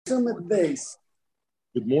Summit base.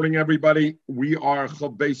 Good morning, everybody. We are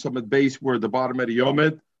Chav Beis Summit Base. We're at the bottom of the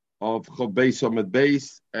Yomid of Chav Beis Summit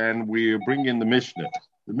Base, and we bring in the Mishnah.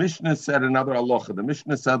 The Mishnah said another halacha. The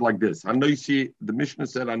Mishnah said like this. The Mishnah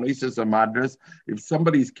said, Anoisis a madras. If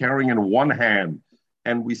somebody's carrying in one hand,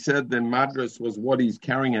 and we said the madras was what he's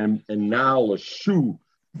carrying, and now a shoe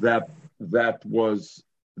that was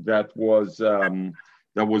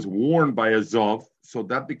worn by a Zov, so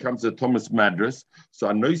that becomes a Thomas madras. So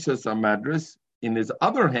Anoisis a madras. In his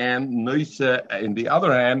other hand, noise. In the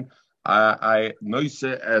other hand, I noise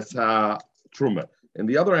as truma. In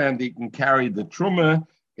the other hand, he can carry the truma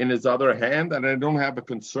in his other hand, and I don't have a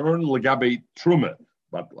concern legabe truma.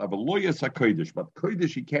 But I have a lawyer kodesh. But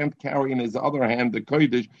kodesh he can't carry in his other hand. The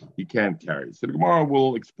kodesh he can't carry. So the Gemara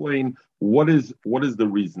will explain what is the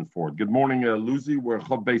reason for it. Good morning, Lucy. We're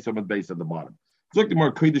chav beis on the base at the bottom. Zok the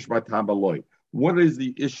Gemara kodesh by tabaloy. What is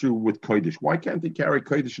the issue with Kodesh? Why can't he carry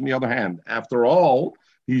Kodesh in the other hand? After all,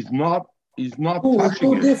 he's not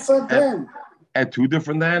touching it. At two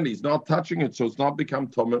different hands, he's not touching it, so it's not become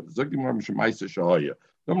Tomah.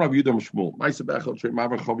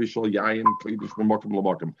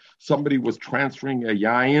 Somebody was transferring a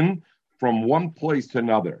yayin from one place to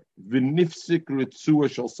another.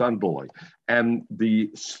 And the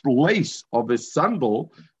lace of his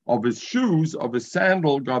sandal, of his shoes, of his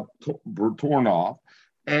sandal got torn off,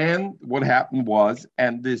 and what happened was,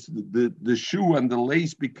 and the shoe and the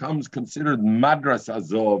lace becomes considered madras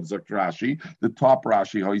azov zakrashi, the top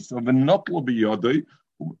Rashi hoisav and notlo biyodei.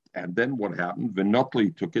 And then what happened?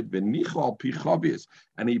 Venotli took it, venichal pi chavis,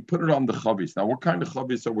 and he put it on the chavis. Now, what kind of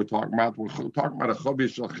chavis are we talking about? We're talking about a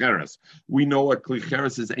chavis shel cheres. We know a kli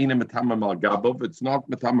cheres is eina metama mal gabov. It's not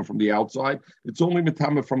metama from the outside. It's only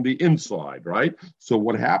metama from the inside, right? So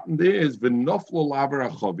what happened is venoflo laver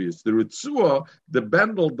a chavis. The ritzua, the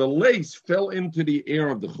bendel, the lace fell into the air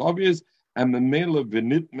of the chavis, and the mele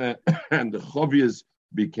venitme and the chavis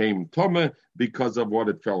became Tomeh because of what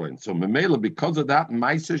it fell in. So Memela, because of that,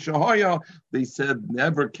 Maisa Shahoya, they said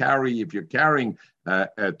never carry, if you're carrying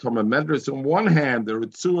Tomeh Medras in one hand, the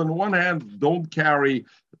Ritzu in one hand, don't carry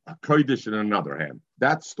a Kodesh in another hand.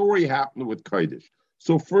 That story happened with Kodesh.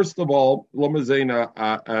 So first of all, Lomazena,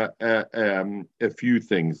 a few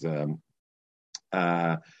things.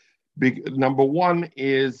 Number one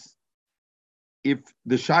is, if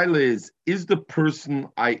the shaila is the person,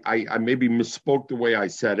 I maybe misspoke the way I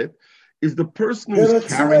said it, is the person who's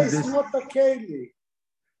carrying this. Not a keli.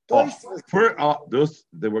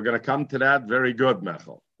 They were going to come to that. Very good,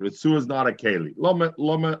 Mechel. Ritzu is not a keli. Loma,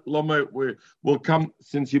 we'll come,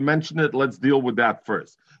 since you mentioned it, let's deal with that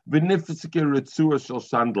first. V'nifisike Ritzu shel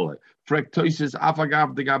sandale. Frektoises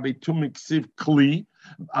afagav degabe tumiksiv kli.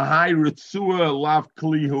 Ahai Ritzu lav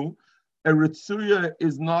klihu. A ritzuya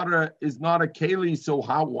is not a keli, so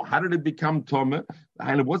how did it become tomeh?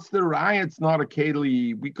 And what's the raya? It's not a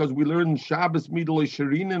keli because we learn Shabbos midolei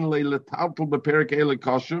sherinin le'letaltel beperik ele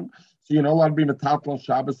kosher. So you're not allowed to be metaltel on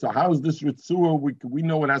Shabbos. So how is this ritzuya? We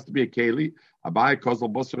know it has to be a keli. Abai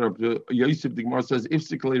kozal basar of Yosef the Gemara says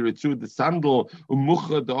ifsikli ritzuya the sandal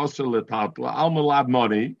umucha the osher letaltel almalad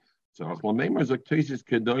money. So you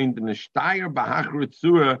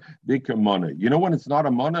know when it's not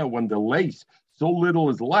a mana, when the lace, so little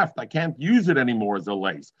is left, I can't use it anymore as a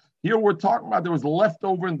lace. Here we're talking about there was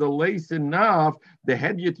leftover in the lace enough, the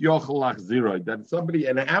hedyet yochalach zira, that somebody,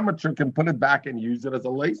 an amateur, can put it back and use it as a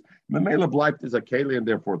lace. Memela bleibt is a keli, and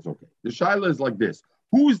therefore it's okay. The shaila is like this.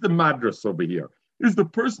 Who is the madras over here? Is the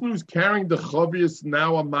person who's carrying the chavius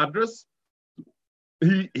now a madras?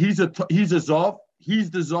 He's a zov.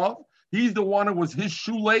 He's the Zov. He's the one who was his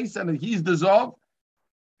shoelace, and he's the Zov.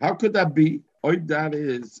 How could that be? That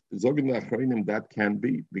is that can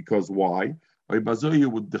be, because why? The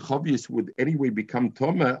chavius would anyway become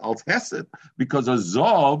Tomeh al Hesed, because a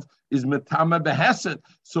Zov is Metama Behesed.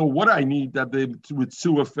 So what I need that the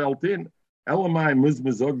Ritzua felt in. Elamai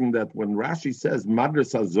mizmizogin, that when Rashi says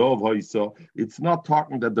Madras Azov Hoisa, it's not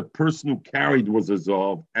talking that the person who carried was a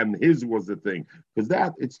Zov and his was the thing. Because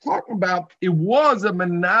that it's talking about it was a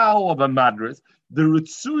manal of a Madras. The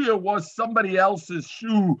Ritzuya was somebody else's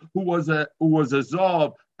shoe who was a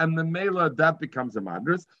Zov, and the Mela that becomes a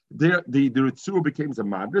Madras. The Ritzuya becomes a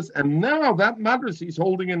Madras, and now that Madras he's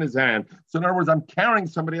holding in his hand. So in other words, I'm carrying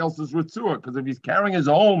somebody else's Ritzuya, because if he's carrying his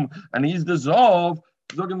own and he's the Zov,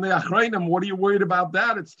 what are you worried about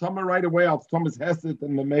that? It's Tomah right away. It's Thomas Hesed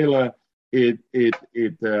and the Mela. It's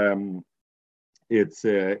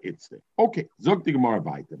there. Okay. Zog the Gemara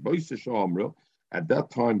weiter. At that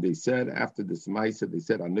time, they said, after this Maisa, they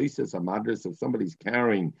said, Anoises Amadras, if somebody's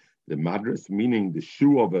carrying The madras, meaning the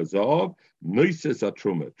shoe of a zav, noises a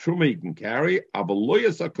truma. Truma you can carry,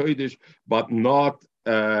 avaloyas a kodesh, but not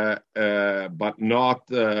as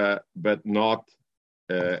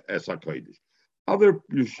a kodesh. Other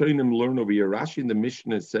Yushanim learn over here. Rashi in the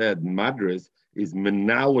Mishnah said madras is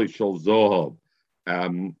menalo shel zav.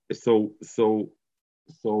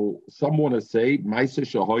 So some want to say Maisa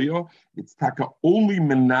Shahoya, it's taka only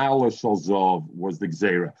Menala Shalzov was the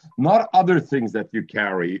Gzera, not other things that you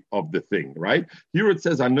carry of the thing, right? Here it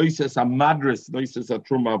says Anoises a madras, Noises a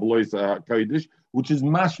Truma Vlois a Kaidish, which is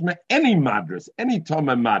mashma any madras, any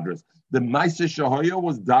Tama madras. The Maisa Shahoya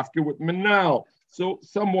was dafka with Menal. So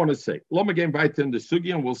some want to say, let me get right in the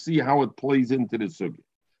Sugi and we'll see how it plays into the Sugi.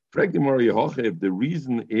 If the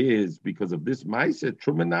reason is because of this Maisa,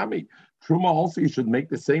 Truma Nami. Truma also you should make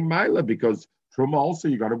the same Maila because Truma also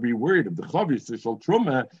you got to be worried of the Chavis Shal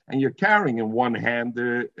Truma and you're carrying in one hand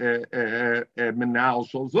the Menal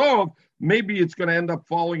Shal Zov, maybe it's going to end up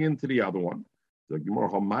falling into the other one. So Gemara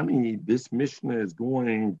Hamani, this Mishnah is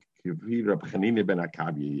going it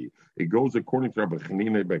goes according to Rabbi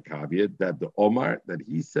Chanina ben Akavia that the Omar that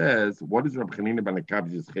he says, what is Rabbi Chanina ben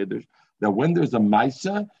Akavia's chiddush? That when there's a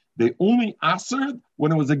Maisa, they only answered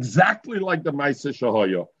when it was exactly like the Maisa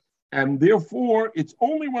Shahaya. And therefore, it's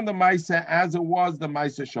only when the Maisa, as it was, the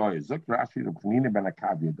Maisa Shahaya. Zok Rashi Rabbi Chanina ben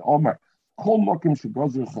Akavia, the Omar, Kol Mokim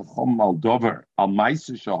Shegozru Chachom Al Dover Al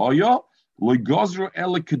Maisa Shahaya, Lo Gozru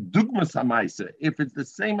Ele Kedugmas HaMaisa. If it's the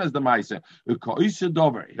same as the Maisa, U'Ka'isa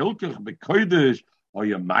Dover Hilkach BeKodesh. Or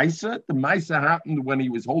your Maisa, the Maisa happened when he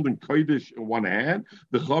was holding Kodesh in one hand,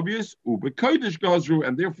 the Chavius, Ube Kodesh Gazru,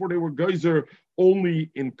 and therefore they were Geyser only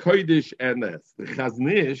in Kodesh and this. The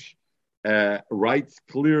Chaznish writes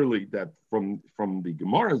clearly that from the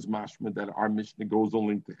Gemara's mashma that our Mishnah goes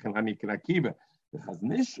only into Chanani Kanakiva. The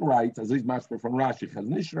Chaznish writes, as is mashma from Rashi,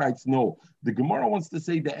 Chaznish writes, no. The Gemara wants to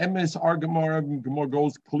say the MS, our Gemara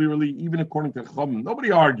goes clearly, even according to Chum.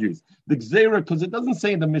 Nobody argues. The Gzera, because it doesn't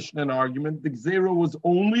say in the Mishnah an argument, the Gzera was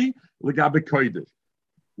only Legabe Kodesh.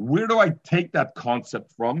 Where do I take that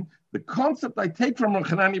concept from? The concept I take from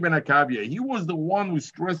Chanani ben Akavia. He was the one who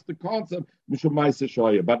stressed the concept, Mishum Maisa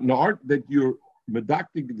Shoya. But in art that you're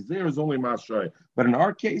medactic, the Gzera is only Mashoya. But in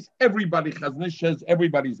our case, everybody Chaznish says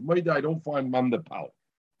everybody's Moida. I don't find Manda Pal.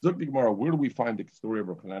 Zok the Gemara, where do we find the story of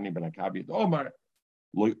Chanani ben Akavia? Omar,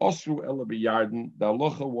 Loy Osru Ela B'Yarden. The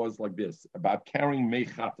halacha was like this about carrying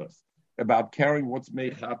mechatas. About carrying what's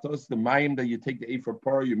mechatos, the mayim that you take the ephah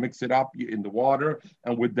par, you mix it up in the water,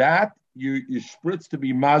 and with that you spritz to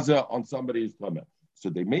be maza on somebody's tummy. So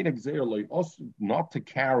they made a gzeir loy osru not to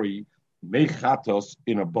carry mechatos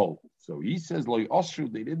in a bowl. So he says loy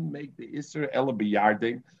osru they didn't make the iser ela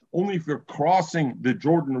biyarding only if you're crossing the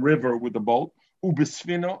Jordan River with a boat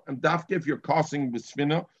ubisfina and dafke if you're crossing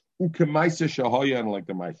bisfina ukemaisa shahaya and like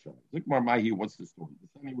the maisa. Zikmar mahi, what's the story? The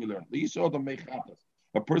thing we learned. You saw the mechatos.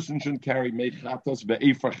 A person shouldn't carry mechatas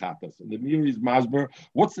ve'efer chatas. And the Miri's Masber,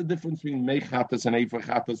 what's the difference between mechatas and efer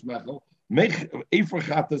chatas, Mechel? Efer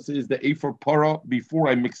chatas is the efer para before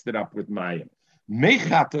I mixed it up with mayim.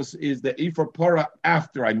 Mechatas is the efer para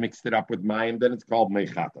after I mixed it up with mayim, then it's called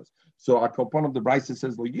mechatas. So our Kopan of the Brisa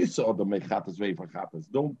says, well, you saw the mechatas ve'efer chatas.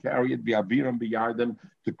 Don't carry it bi'aviram b'yarden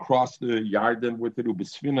to cross the yarden with it,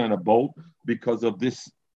 ubisfina in a boat, because of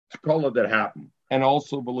this color that happened. And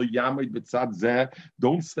also,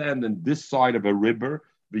 don't stand on this side of a river,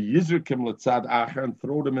 and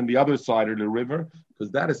throw them in the other side of the river,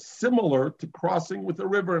 because that is similar to crossing with a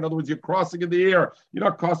river. In other words, you're crossing in the air. You're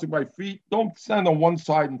not crossing by feet. Don't stand on one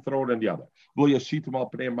side and throw it on the other.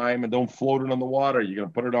 And don't float it on the water. You're going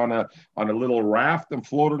to put it on a little raft and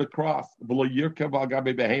float it across. And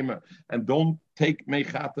don't take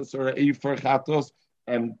mechatos or efer chatos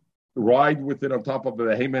and ride with it on top of the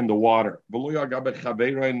behema in the water. Because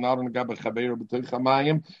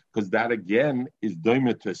that again is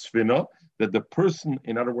doimet to sfina, that the person,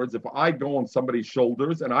 in other words, if I go on somebody's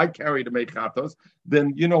shoulders and I carry the mechatos,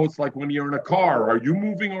 then it's like when you're in a car. Are you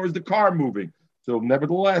moving or is the car moving? So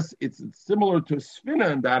nevertheless, it's similar to sfina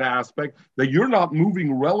in that aspect, that you're not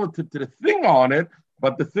moving relative to the thing on it,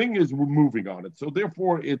 but the thing is we're moving on it. So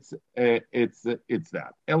therefore, it's that.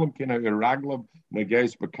 Elam raglav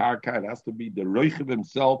negeis bekarka. It has to be the reichiv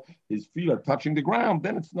himself. His feet are touching the ground.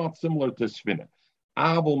 Then it's not similar to sfina.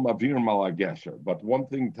 Abel mavir malagesher. But one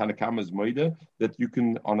thing Tanakama is moida that you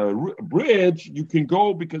can on a bridge you can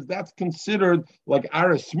go because that's considered like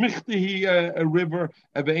arasmichtihi a river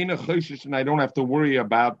aveina choshish, and I don't have to worry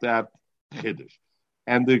about that chiddush.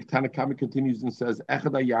 And the Tanakama continues and says,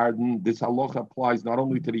 Echad Yarden, this halacha applies not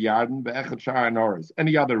only to the Yarden, but Echad Shar and Oris,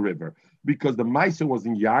 any other river, because the Maisa was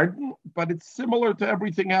in Yarden, but it's similar to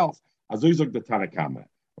everything else. Azuzok the Tanakama.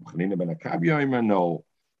 Chanina ben Akavia no,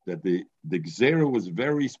 that the Gzera was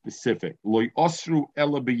very specific. Loi osru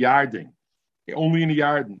ela biyarding, only in the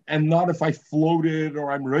yard, and not if I floated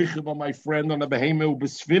or I'm reichiv on my friend on a behema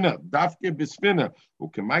ubesfina, dafke besfina,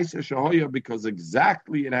 ukemaisa shahoya, because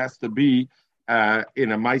exactly it has to be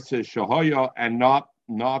in a maisa shahoya and not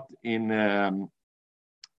in a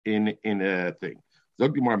thing.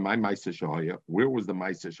 Zogdimar my maisa shahoya. Where was the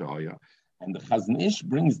maisa shahoya? And the Chazon Ish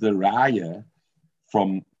brings the raya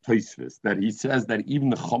from Tosfos that he says that even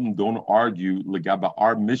the Chum don't argue legaba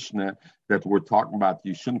our Mishnah that we're talking about.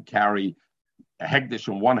 You shouldn't carry a hegdish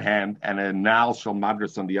on one hand and a nal shel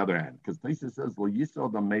madras on the other hand, because Tosfos says lo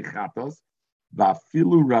yisod mechatos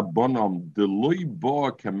vafilu rabbonom deloi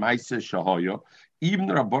bo kemaisa shahoya. Even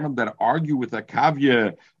the rabbonom that argue with a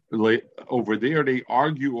kavya over there, they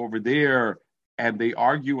argue over there, and they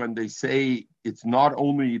argue and they say it's not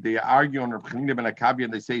only, they argue on Rav Chanina ben Akavia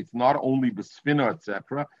and they say it's not only besfina,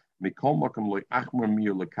 etc. They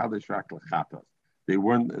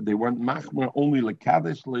weren't machmer only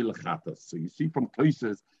lekadesh lechatas. So you see from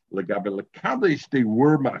places legabe lekadesh they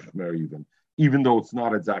were machmer even though it's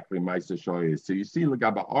not exactly ma'aser shoyes. So you see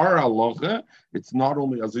legabe our aloha, it's not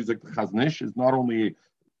only azizak Chazon Ish, it's not only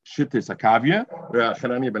Shittis Akavia,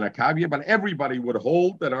 Chanania ben Akavia, but everybody would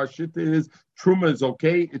hold that our Shitta is Truma is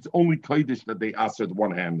okay. It's only Kodesh that they answered one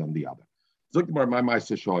hand on the other. Zukmar my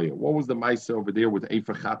Maisa Shoya. What was the Maisa over there with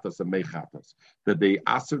Eifechatas and Mechatas? That they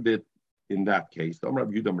answered it in that case.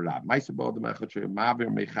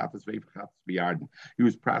 He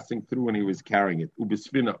was passing through and he was carrying it.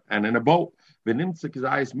 Ubisfina and in a boat. And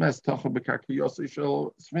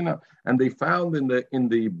they found in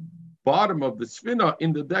the bottom of the Sfina,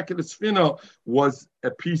 in the deck of the Sfina, was a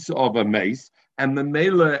piece of a mace, and the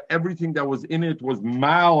mela, everything that was in it was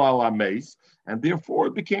mal ala mace, and therefore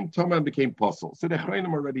it became tama and became puzzle. So the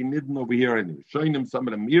Chayim already nidden over here and showing them some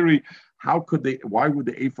of the miri. How could they? Why would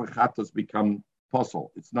the efer chatos become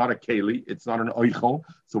puzzle? It's not a keli, it's not an oichel.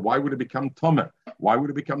 So why would it become tama? Why would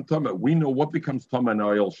it become tama? We know what becomes tama and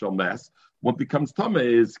oil shall mess. What becomes tama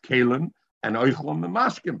is kelen and oichel and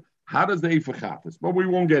mashkim. How does the Efer Chatas? But we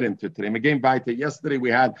won't get into it today. Again, yesterday we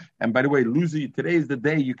had, and by the way, Lucy, today is the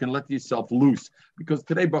day you can let yourself loose, because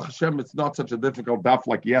today, Baruch Hashem, it's not such a difficult daf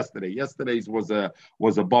like yesterday. Yesterday's was a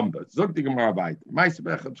bumper. Zog the Gemara bite. At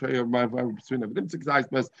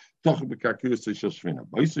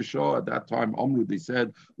that time, Omru, they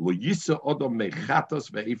said, Lo yisa odom mechatos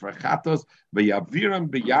ve'efer chatos ve'yaviram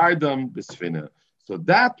beyardam b'sfina. So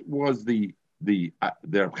that was the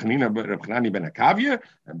Rav Chanina ben Akavia,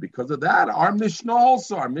 and because of that, our Mishnah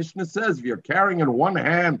says if you're carrying in one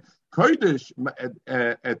hand kodesh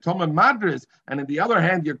toma madras, and in the other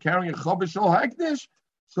hand you're carrying a chovish al hekdesh,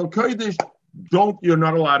 so kodesh you're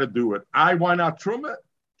not allowed to do it. Why not truma?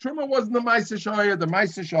 Truma wasn't the ma'aser shahaya. The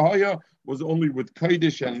ma'aser shahaya was only with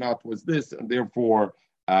kodesh and not was this, and therefore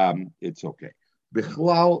it's okay.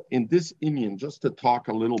 Bichlal, in this Indian, just to talk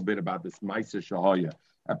a little bit about this ma'aser shahaya.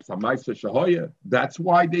 That's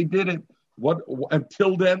why they did it. What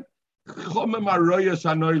until then? Why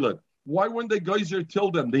weren't they geyser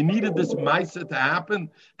till then? They needed this Maisa to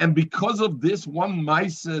happen, and because of this one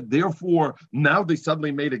Maisa, therefore now they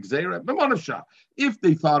suddenly made Xera. If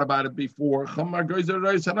they thought about it before, if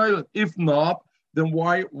not, then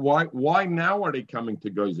why now are they coming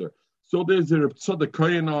to geyser? So there's a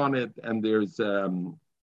Kohen on it, and there's the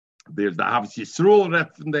Havs Yisrael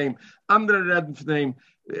red from name, andere red from name,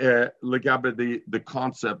 legabe the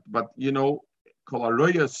concept. But you know, kol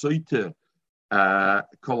aroya soite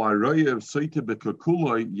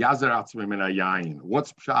bekakuloi yazer atzmei min hayayin.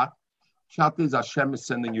 What's pshat? Pshat is Hashem is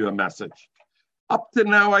sending you a message. Up to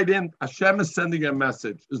now, I didn't. Hashem is sending a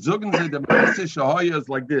message. Zogen say the message shahoya is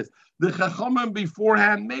like this. The chachamim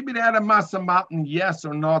beforehand, maybe they had a masa matan, yes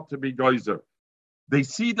or not, to be geyser. They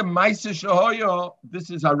see the Maisa Shahoya,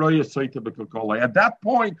 this is Haroya Soita B'Kokolai. At that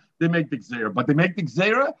point, they make the Gzera. But they make the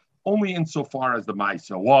Gzera only insofar as the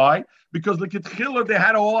Maisa. Why? Because like at Chila, they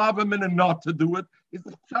had all of them and not to do it. It's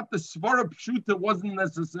the Svara Pshuta wasn't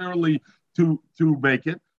necessarily to make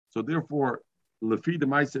it. So therefore, Lefi the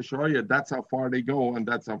Maisa Shahoya, that's how far they go, and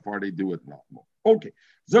that's how far they do it not more. Okay.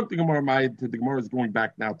 Zok the Gemara, the Gemara is going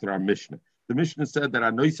back now to our Mishnah. The Mishnah said that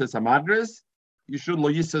Anoises Hamadres, you should Lo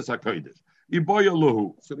Yises HaKodesh. So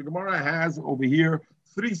the Gemara has over here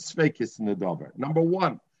 3 sveikis in the davar. Number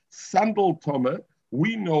 1, sandal toma.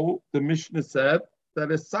 We know the Mishnah said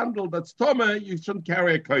that a sandal that's toma, you shouldn't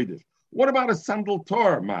carry a kodesh. What about a sandal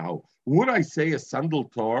tor, Maho? Would I say a sandal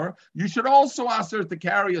tor? You should also ask her to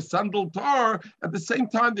carry a sandal tor at the same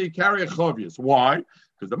time that you carry a chovius. Why?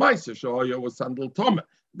 Because the Maisa Shoya was sandal toma.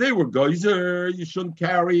 They were geyser, you shouldn't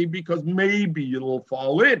carry because maybe it'll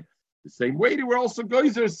fall in. The same way they were also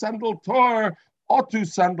geyser, sandal tor, otu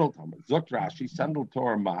sandal tor. Zok Rashi, sandal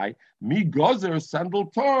tor mai, mi geyser, sandal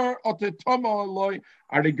tor, otu toma loy.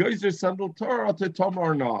 Are they geyser, sandal tor, otu toma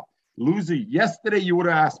or not? Lucy, yesterday you would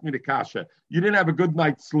have asked me the kasha. You didn't have a good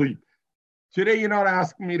night's sleep. Today you're not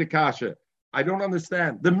asking me the kasha. I don't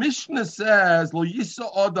understand. The Mishnah says, "Lo yisa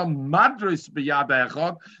adam madris biyad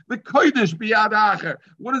echad, the kodesh biyad acher."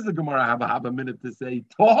 What does the Gemara have a minute to say?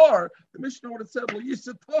 Tahor. The Mishnah would have said, "Lo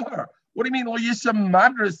yisa tahor." What do you mean, "Lo yisa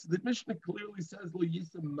madris"? The Mishnah clearly says, "Lo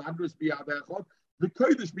yisa madris biyad echad, the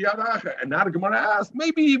kodesh biyad acher." And now the Gemara asks,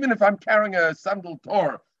 maybe even if I'm carrying a sandal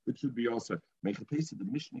tor, it should be also. Make a pace. The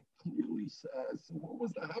Mishnah clearly says. So what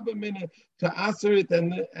was the Haba minute to answer it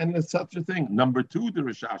and such a thing? Number two, the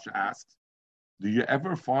Rishash asks. Do you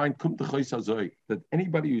ever find that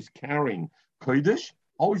anybody who's carrying kodesh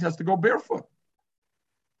always has to go barefoot?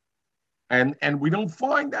 And we don't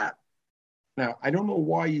find that. Now, I don't know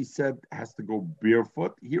why he said has to go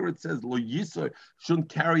barefoot. Here it says lo yisa shouldn't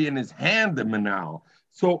carry in his hand the manal.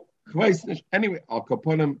 So anyway, I'll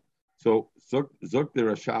kapon him. So Zuk the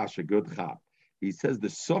Rashash a good chap. He says the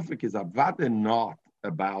suffix is avada not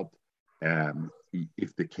about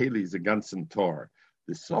if the keli is a ganzen Torah.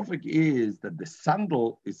 The suffix is that the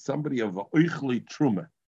sandal is somebody of oichli truma,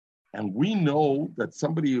 and we know that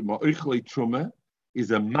somebody of oichli truma is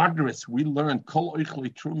a madras. We learned kol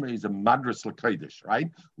oichli truma is a madras l'kodesh, right?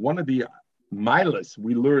 One of the milas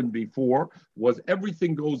we learned before was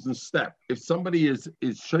everything goes in step. If somebody is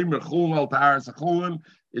shomer chulin al taharas chulin,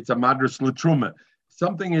 it's a madras l'truma.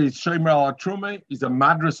 Something is shomer al truma is a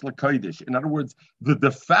madras l'kodesh. In other words, the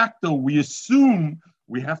de facto we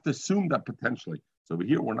have to assume that potentially. So over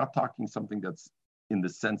here, we're not talking something that's in the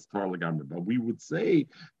sense Torah Lagamra, but we would say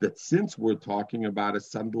that since we're talking about a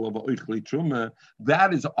sandal of Oichli Truma,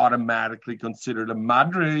 that is automatically considered a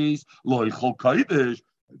madres, Loichel Kodesh.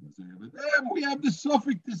 We have the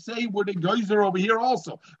suffix to say where the guys are over here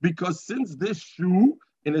also, because since this shoe,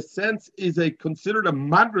 in a sense, is considered a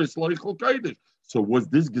madres, Loichel Kodesh. So was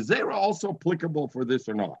this gezerah also applicable for this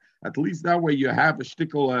or not? At least that way you have a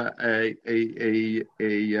shtickle,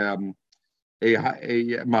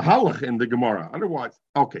 a mahalach in the Gemara. Otherwise,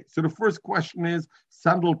 okay. So the first question is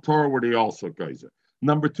sandal Torah were they also geyser?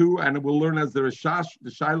 Number two, and we'll learn as the Rishash,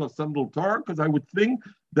 the shaila of sandal Torah, because I would think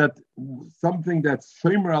that something that's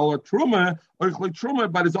shomer al truma or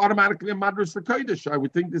truma, but is automatically a madras l'kodesh. I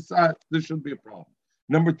would think this shouldn't be a problem.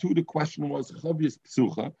 Number two, the question was chavius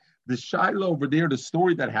psucha. The shaila over there, the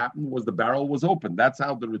story that happened was the barrel was open. That's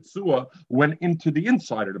how the ritzua went into the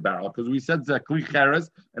inside of the barrel, because we said zakli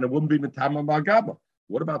cheres, and it wouldn't be metama magaba.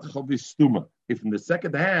 What about chavis stuma? If in the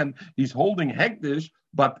second hand he's holding hektish,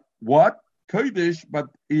 but what kodesh? But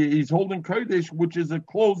he's holding kodesh, which is a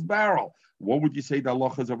closed barrel. What would you say the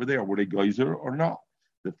halacha is over there? Were they geyser or not?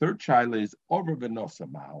 The third shaila is over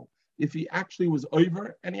v'nosamau. If he actually was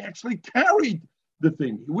over and he actually carried the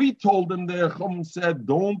thing. We told him, the Chum said,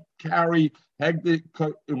 don't carry hegdish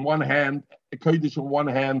in one hand, a kodesh in one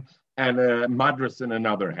hand, and a madras in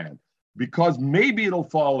another hand, because maybe it'll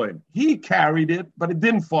fall in. He carried it, but it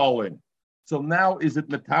didn't fall in. So now, is it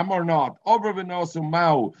metam or not? Over v'nosu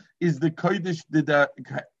mau, is the kodesh, did the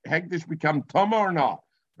hegdish become toma or not?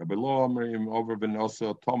 Rabbi Lo Amrim, over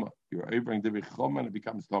v'nosu toma. You're overing the vichom and it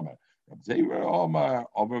becomes toma. Rabbi Zeira Omar,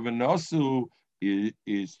 over v'nosu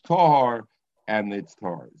is tahar, and it's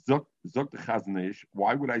tar. Zok the Chaznish.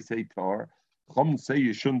 Why would I say tar? Chum say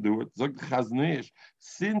you shouldn't do it. Zok the Chaznish.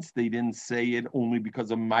 Since they didn't say it only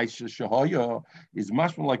because of Maisa Shahaya, is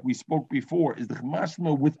mashma like we spoke before. Is the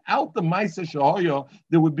mashma without the Maisa Shahaya,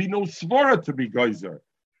 there would be no svara to be geyser.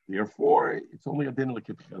 Therefore, it's only a din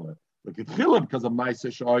lekitchila. Lekitchila, because of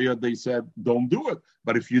Maisa Shahaya, they said don't do it.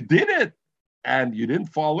 But if you did it and you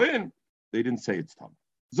didn't fall in, they didn't say it's tam.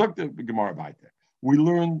 Zok the Gemara Baita. We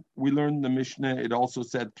learned the Mishnah. It also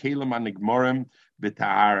said kelim anigmorim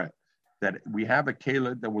b'tahara, that we have a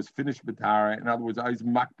kela that was finished b'tahara. In other words, I was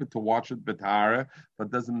makbet to watch it b'tahara, but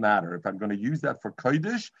it doesn't matter. If I'm going to use that for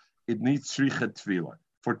kodesh, it needs shricha tefillah.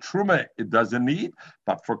 For truma, it doesn't need,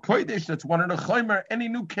 but for kodesh, that's one of the chaymer. Any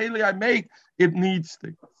new keli I make, it needs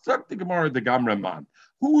to. Suck the Gemara, the Gamra man.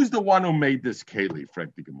 Who's the one who made this keli?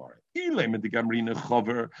 Frank the Gemara. Ilem the Gamrina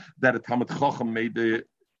chover that a Talmud Chacham made the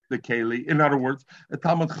keli. In other words, a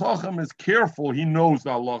Talmud Chacham is careful. He knows the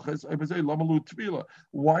halachas. I would say, lamalu tefillah.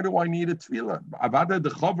 Why do I need a tefillah? Avada the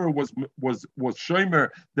chaver was shomer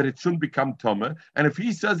that it shouldn't become tama. And if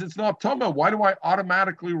he says it's not tama, why do I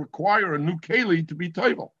automatically require a new keli to be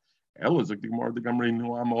toivel? It's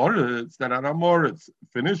that Amoritz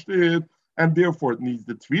finished it, and therefore it needs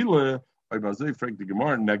the tefillah The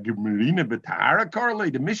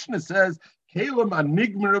Mishnah says, Kalim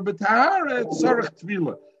anigmar b'tahara tzarech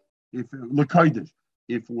tvila. If lekaydish,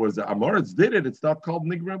 if it was Amoritz did it, it's not called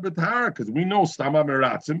nigmar b'tahara because we know stama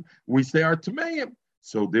meratzim, we say our tameim.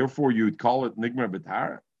 So therefore, you'd call it nigmar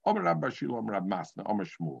b'tahara. Omer Rab Bashil, Omer Rab Masna, Omer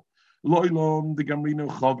Shmuel. Loilom the Gamrino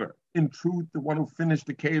Chaver. In truth, the one who finished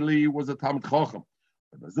the keli was a Talmid Chacham.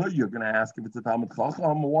 You're going to ask if it's a Talmid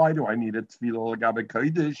Chacham. Why do I need a tefillah l'gabe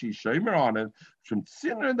kodesh? He's shomer on it. From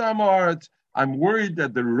sinner Amoritz. I'm worried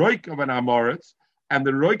that the roik of an Amoritz and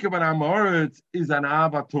the roik of an Amoritz is an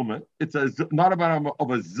avatumah. It's not about of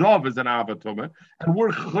a zov is an avatumah, and we're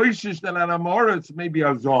choishish that an Amoritz may be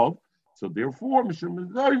a zov. So therefore,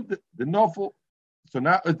 the nofel. So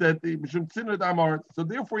now that the so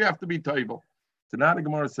therefore you have to be table. So now the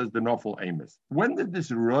Gemara says the nofel amos. When did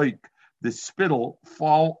this roik, this spittle,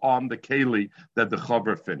 fall on the keli that the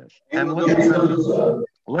chaver finished? And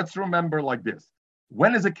let's remember like this: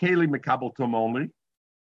 when is a keli mekabel tum only?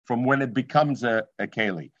 From when it becomes a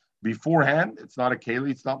keli. Beforehand, it's not a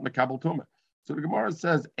keli; it's not mekabel tum. So the Gemara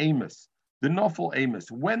says amos, the nofel amos.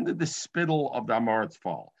 When did the spittle of the Amoritz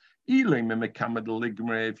fall? If you're going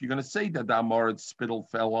to say that the Amoritz spittle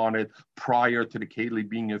fell on it prior to the keli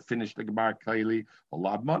being finished, the Gemara keli, a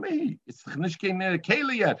lot of money. It's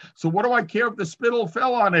keli yet. So what do I care if the spittle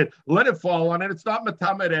fell on it? Let it fall on it. It's not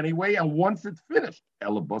metamed anyway. And once it's finished,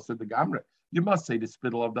 elabosa the gamre. You must say the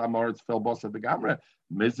spittle of the Amoritz fell bosa the gamre.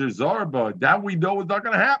 Mizer Zarba. That we know is not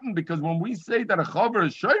going to happen because when we say that a chaver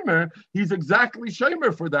is shomer, he's exactly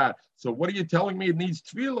shomer for that. So what are you telling me? It needs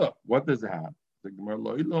tefillah. What does it have? The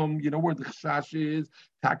Gemara you know where the chashash is?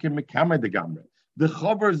 Takim mekame the gamre. The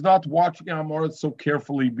chaver is not watching Amoritz so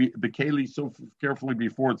carefully, the keli so carefully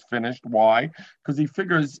before it's finished. Why? Because he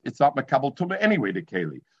figures it's not mekabel tumah anyway, the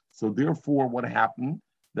keli. So therefore, what happened?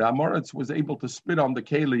 The Amoritz was able to spit on the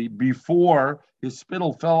keli before his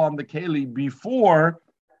spittle fell on the keli before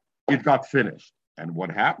it got finished. And what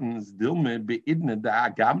happens? Dilme beidne da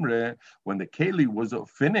gamre when the keli was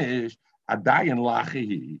finished, adayin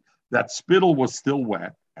lachihi. That spittle was still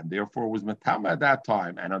wet, and therefore was metama at that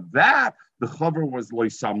time. And of that, the chaver was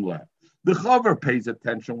loisamle. The chaver pays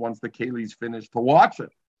attention once the keli is finished to watch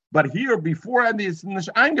it. But here, beforehand, it's nicht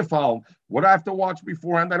eingefallen. What I have to watch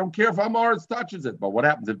beforehand, I don't care if Amoritz touches it. But what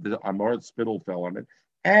happens if the Amoritz spittle fell on it,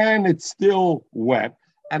 and it's still wet,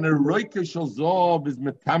 and a roike shalzov is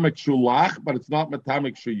metamek shulach, but it's not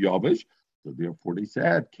metamek shuyavish. So therefore, they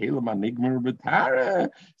said, "Kalam anigmer b'tara."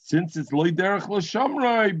 Since it's loiderech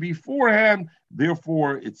l'shamrai beforehand,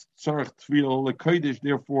 therefore it's tzarich tefillah lekodesh.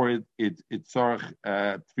 Therefore, it's tzarich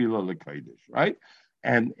tefillah lekodesh, right?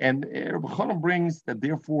 And Rabbi Chanan brings that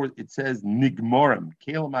therefore it says nigmorim,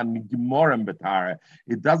 kalam nigmorim b'tara.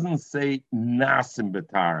 It doesn't say nasim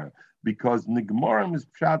b'tara because nigmorim is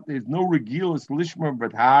pshat. There's no regilus lishmer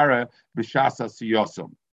b'tara b'shasa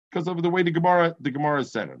siyosam because of the way the Gemara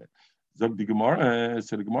said it. So the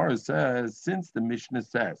Gemara says, since the Mishnah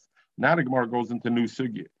says, now the Gemara goes into new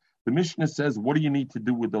sugya. The Mishnah says, what do you need to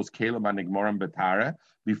do with those kelim and igmorim betara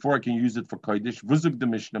before I can use it for kodesh? V'zug the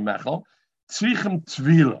Mishnah mechel tzrichem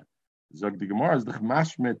tvila. Zog the Gemara is the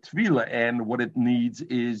chmashme tvila, and what it needs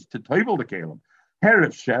is to toivel the kelim.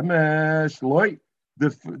 Herav shemesh loy.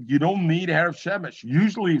 You don't need herav shemesh.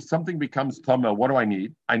 Usually, if something becomes tameh, what do I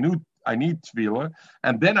need? I need tvila,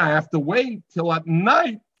 and then I have to wait till at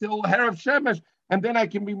night. Till herav shemesh, and then I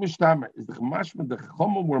can be mishtamer. Is the chmashma the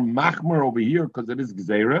chomim were machmer over here because it is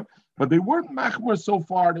gzeira, but they weren't machmer so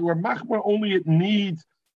far. They were machmer only. It needs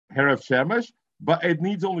herav shemesh, but it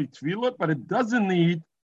needs only tefillah, but it doesn't need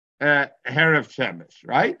herav shemesh,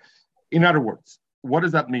 right? In other words, what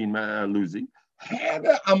does that mean, Lucy? Had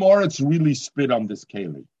Amoritz really spit on this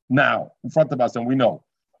keli now in front of us, and we know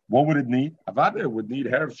what would it need? Avada would need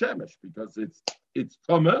herav shemesh because it's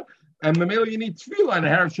tumah. And the male you need tefillah and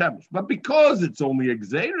herav shemesh, but because it's only a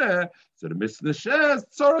gzeira, so the Mishnah says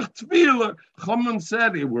tzorich tefillah. Chachamim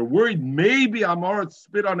said we're worried maybe Amoritz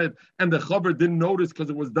spit on it and the chaver didn't notice because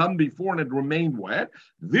it was done before and it remained wet.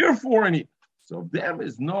 Therefore, so them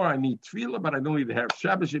is no, I need tefillah, but I don't need the herav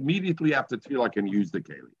shemesh. Immediately after tefillah, I can use the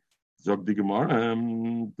keli. Zog the Gemara,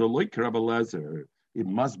 the like Rabbi Lezer. It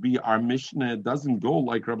must be our Mishnah doesn't go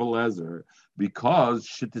like Rabbi Lezer because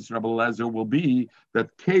Shittis Rabbi Lezer will be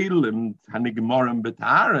that Kalim Hanigmarim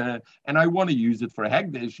Betara, and I want to use it for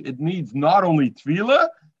Hegdish. It needs not only Tefillah,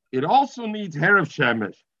 it also needs Herav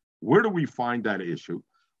Shemesh. Where do we find that issue?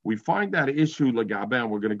 We find that issue, Lagabe, and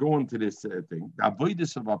we're going to go into this thing. The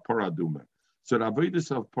Avoidus of Aparaduma. So the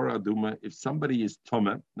Avoidus of Aparaduma, if somebody is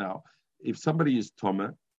Tumah, now, if somebody is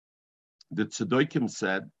Tumah, the Tzedokim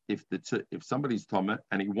said, if somebody's Tumah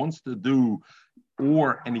and he wants to do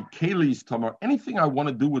or any kelis tamar, anything I want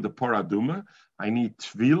to do with the paraduma, I need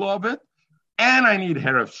tvila of it, and I need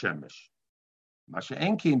herav shemesh. Masha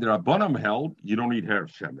Enki in the Rabbanim held, you don't need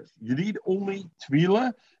herav shemesh. You need only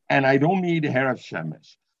tvila, and I don't need herav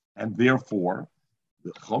shemesh. And therefore,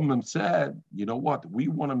 the Chomim said, you know what? We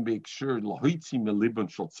want to make sure we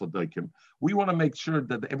want to make sure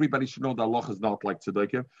that everybody should know that Allah is not like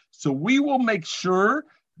tzedakah. So we will make sure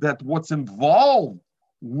that what's involved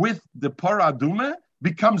with the paraduma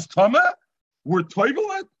becomes tama. We're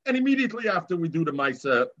toivel it, and immediately after we do the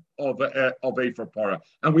maisa of Efer para,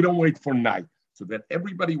 and we don't wait for night. So that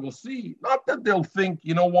everybody will see, not that they'll think,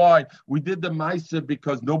 you know why, we did the Maisa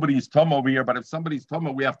because nobody's Tama over here, but if somebody's Tama,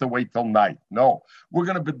 we have to wait till night. No, we're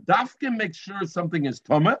going to bedafke make sure something is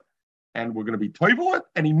Tama, and we're going to be toivel it,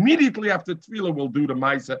 and immediately after Tefillah, we'll do the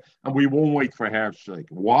Maisa, and we won't wait for Herav Sheik.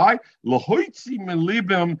 Why? Lahoitzi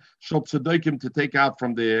melibim shel tzedaikim, to take out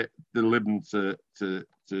from the libim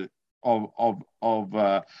of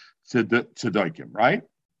tzedaikim, right?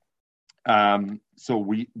 So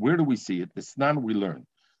where do we see it? The Snan we learn.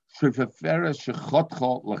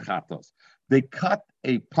 They cut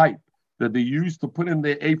a pipe that they used to put in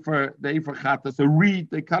the Efer Chatas, a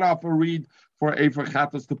reed. They cut off a reed for Efer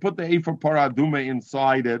Chatas to put the Efer Paraduma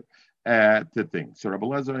inside it to thing. So Rabbi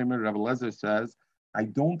Lezer says, I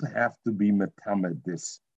don't have to be metamed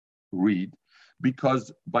this reed,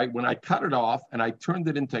 because when I cut it off and I turned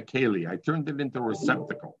it into a keli, I turned it into a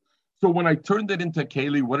receptacle. So when I turned it into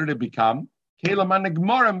keli, what did it become? Kela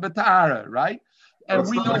manigmarim betara, right? And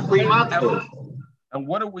we don't. And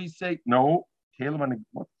what do we say? No, kela manig.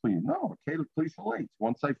 What please? No, kela please late.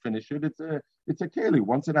 Once I finish it, it's a keli.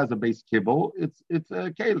 Once it has a base kibble, it's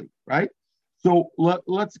a keli, right? So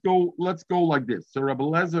let's go like this. So Rabbi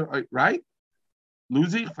Lezer, right?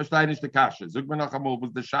 Luzi, verstehe nicht die Kasche. Sag mir noch einmal,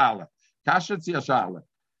 was die Schale. Kasche zi a Schale.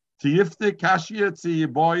 Tiefte Kasche zi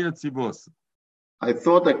boye zi bus. I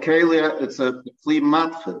thought that Kalia, it's a flea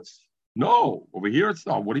matches. No, over here it's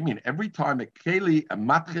not. What do you mean? Every time a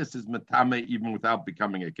matches is metame even without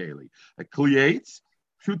becoming a keli. A kliates,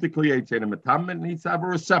 shoot the kliates in a metame, needs to have a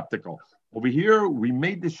receptacle. Over here, we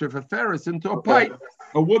made the shefaferis into a pipe,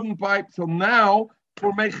 a wooden pipe. So now,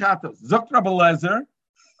 for mechatas. Zok Rabbi Lezer,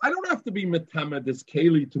 I don't have to be metame this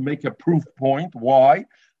keli to make a proof point. Why?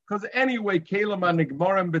 Because anyway, kelim and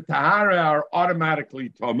nigmarim b'tahara are automatically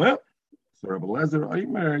tomeh. So Rabbi Lezer,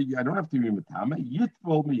 I don't have to be metame.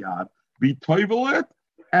 Yitvol miyad, be toivel it,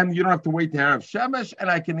 and you don't have to wait to Herav Shemesh, and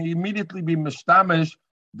I can immediately be mishtamish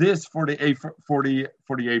this for the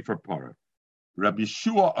Efer Para. Rabbi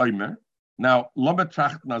Shua Omer. Now,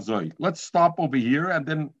 lometracht nazoi. Let's stop over here, and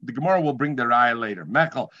then the Gemara will bring the raya later.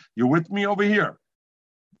 Mechel, you with me over here?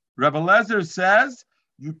 Rabbi Lezer says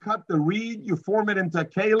you cut the reed, you form it into a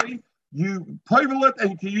keli, you toivel it,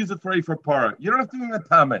 and you can use it for Efer Para. You don't have to be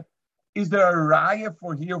metame. Is there a raya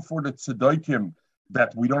for the tzedaikim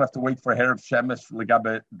that we don't have to wait for Herav Shemesh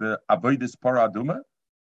legabe the avodas paraduma?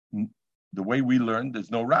 The way we learned,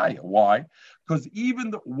 there's no raya. Why? Because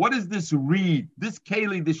what is this reed, this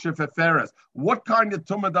keli, this shefeferes? What kind of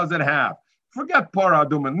tumah does it have? Forget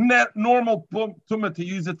paraduma. Normal tumah to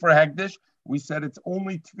use it for hegdish. We said it's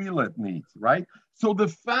only tefillah it needs, right? So the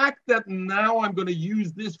fact that now I'm going to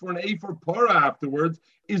use this for an Efer Para afterwards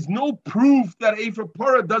is no proof that Efer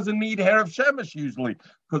Para doesn't need Herav Shemesh usually.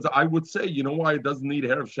 Because I would say, you know why it doesn't need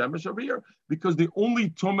Herav Shemesh over here? Because the only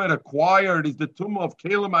tumah acquired is the tumah of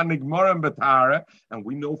Kelim HaNigmarim B'tara. And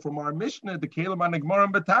we know from our Mishnah, the Kelim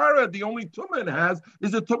HaNigmarim B'tara, the only tumah it has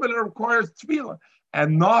is a tumah that requires tefillah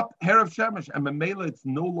and not Herav Shemesh. And Memela, it's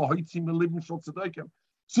no Lahoitzi Melibim Shel Tzedaikim.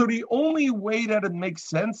 So the only way that it makes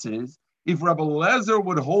sense is if Rabbi Lezer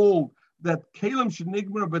would hold that Kalim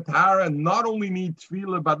Shenigmar B'tara not only need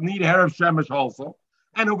tefillah but need Herav Shemesh also,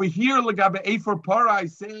 and over here Legabe Efer Para I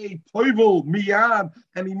say Toivel Miyad,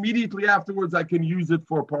 and immediately afterwards I can use it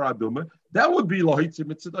for Paraduma, that would be Lahitzim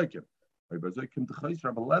Mitzadaikim. Rabbi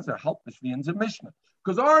Lezer helped us in the Mishnah,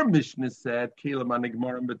 because our Mishnah said Kalim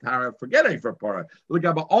Anigmar B'tara forget Efer Para.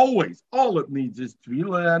 Legabe always all it needs is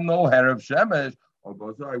tefillah and no Herav Shemesh.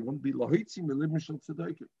 I wouldn't be lahitzi melibim shel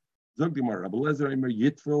tzedaikim. Zog the Rabbi Lezer Imer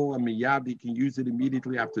Yitful and Miyad, he can use it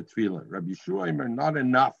immediately after tefillah. Rabbi Yeshua Imer, not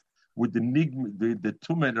enough with the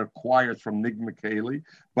tumah it requires from nigma keli,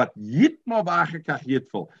 but yitma v'achakach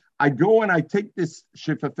yitful. I go and I take this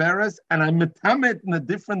shefaferes and I metam it in a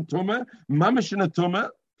different tumah, mamish in a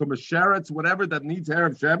tumah sheretz, whatever that needs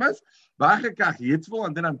Herav Shemesh, v'achakach yitful,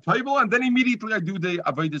 and then I'm toivel, and then immediately I do the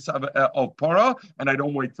avodas of para, and I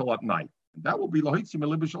don't wait till at night. That will be lahitzim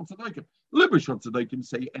libishal tzedaikim. Libishal tzedaikim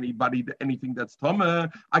say anything that's tameh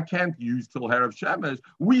I can't use till Herav Shemesh.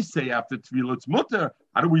 We say after tefillah it's mutter.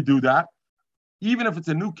 How do we do that? Even if it's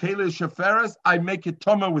a new Keli Sheferes, I make it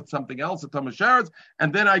Tuma with something else, a Tuma Sheretz,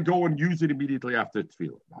 and then I go and use it immediately after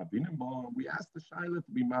Tefillah. We asked the Shaila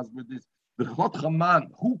to be masber this. The Chot Chaman,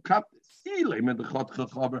 who cut this?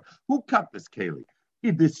 Who cut this Keli?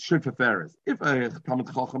 This Sheferes. If a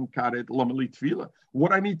Talmid Chacham cut it, Lomeli Tefillah.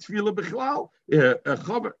 What I need Tefillah Bichlal?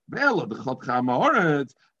 Chaber. Vela the Chot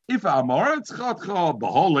Chamoretz. If Amoretz Chatcha,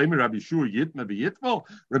 Bahol Lemi Rabbi Shua Yitma V'Yitmal,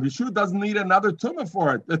 Rabbi Shua doesn't need another tumah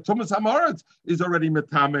for it. The tumas Amoretz is already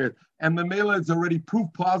metamed, and the mela is already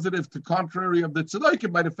proof positive to contrary of the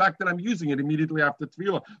tzedakah by the fact that I'm using it immediately after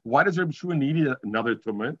tefillah. Why does Rabbi Shua need another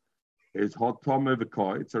tumah? It's hot tumah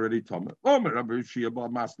v'koi. It's already tumah. Rabbi Shua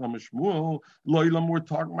about Masna Mishmuel Loilam. We're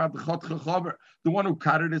talking about the Chatcha Chaver, the one who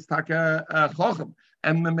cut it is Taka Chacham,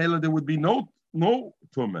 and the mela there would be no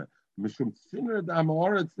tumah. Mishum Sinner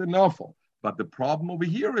Damor, it's the Nafel. But the problem over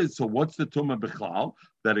here is, so what's the Tumah Bechal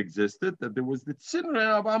that existed? That there was the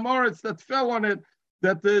Sinner of Amoritz that fell on it,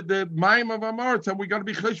 that the Maim of Amoritz, and we got to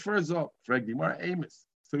be Chish for Azov. Frag Dimar Amos.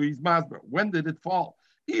 So he's Masber. When did it fall?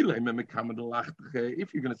 If you're going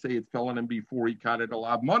to say it fell on him before he cut it, a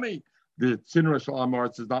lot of money, the Sinner of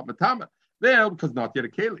Amoritz is not Matama. Well, because not yet a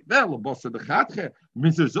Keli. Well, the Chatche,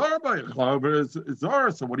 Mr.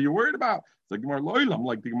 Zor, so what are you worried about? The Gemara Loilam,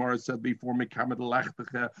 like the Gemara said before,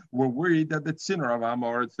 we're worried that the sinner of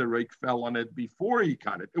Amar, the rake fell on it before he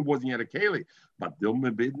cut it. It wasn't yet a Keli. But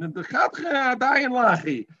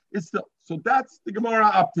it's still, so that's the Gemara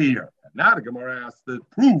up to here. And now the Gemara asks the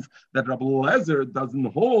proof that Rabbi Lezer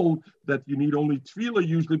doesn't hold that you need only tefillah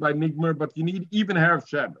usually by nigmer, but you need even Erev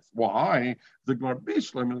Shabbos. Why? The Gemara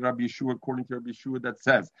Bishlam and Rabbi Yeshua, according to Rabbi Yeshua, that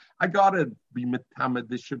says, I gotta be metamed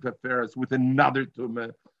this Sheferes with another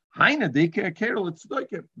tumah.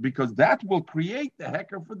 Because that will create the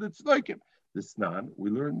hecker for the tzedakah. The Snan, we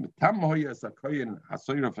learn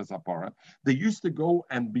they used to go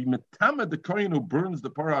and be metamed the kohen who burns the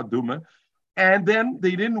parah aduma, and then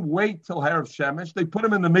they didn't wait till Erev Shemesh. They put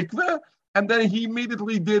him in the mikveh, and then he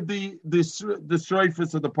immediately did the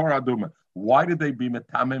shreifus of the parah aduma. Why did they be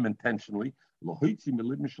metamim intentionally? To be moitzi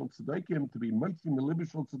milibishal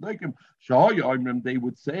tzedakим. They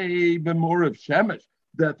would say b'morav shemesh.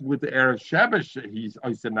 That with the Erev Shemesh, he's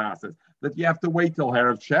Oisenasas, that you have to wait till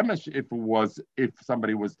Erev Shemesh if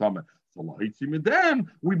somebody was Tameh. So we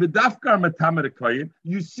bedafkar metamed koyin.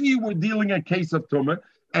 You see, we're dealing a case of Tumah,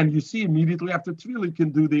 and you see immediately after Tefillah you can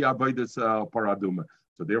do the Avodas Paraduma.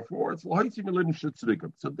 So therefore, it's lahitzi milim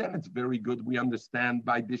shetzrikim. So then it's very good. We understand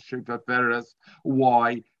by this Sheferes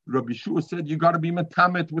why Rabbi Shua said you got to be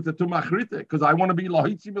metamet with the tumah achrita, because I want to be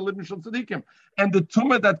lahitzi milim shetzrikim. And the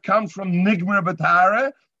tumah that comes from nigmer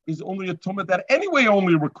b'tahara is only a tumah that anyway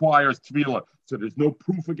only requires tefillah. So there's no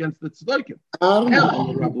proof against the tzedakah.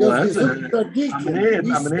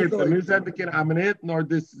 Nor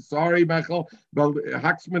this. Sorry, Michael. Well,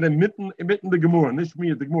 haksmet mitten the gemur, nicht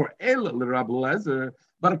mir the gemur. Rabbi Lezer.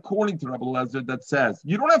 But according to Rabbi Lezer, that says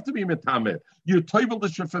you don't have to be metamet. You toivel the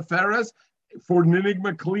sheferes for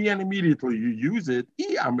Ninigma Kli, and immediately you use it.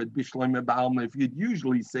 If you'd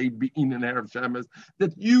usually say be'in and Erev Shemes,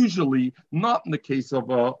 that usually not in the case of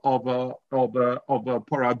a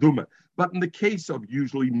paraduma, but in the case of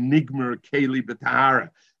usually Nigmer Keli B'Tahara,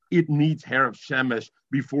 it needs Erev Shemesh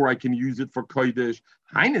before I can use it for Kodesh.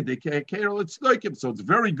 So it's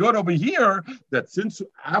very good over here that since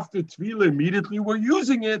after Tefillah immediately we're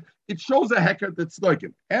using it, it shows a hecker that's like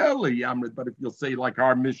it. But if you'll say like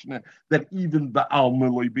our Mishnah, that even Ba'al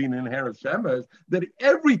Miloi being in Erev Shemesh, that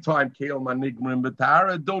every time Kael Manigma and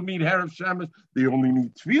B'Tahara don't need Erev Shemesh, they only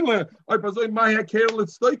need Tefillah.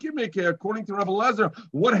 According to Rabbi Lezer,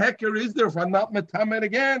 what hecker is there if I'm not Metamed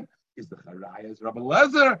again? Is the Charayas Rabbi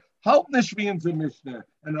Lezer help Nishvians in Mishnah,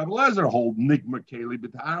 and Rabbi Lezer hold Nigma Keli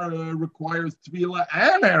B'Tahara requires Tefillah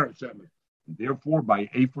and Erev Shemesh. Therefore, by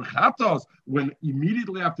Efer Chatos, when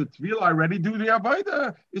immediately after Tefillah I already do the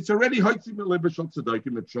Avodah, it's already Hoitzi Melibishal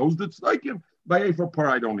Tzedaikim. It shows the Tzedaikim. By Efer Par,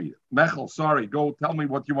 I don't need it. Mechel, sorry, go tell me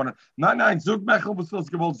what you want to. Nine, Zug Mechel was still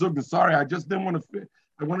Gevol Zug. Sorry, I just didn't want to.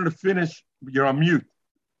 I wanted to finish. You're on mute.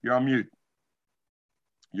 You're on mute.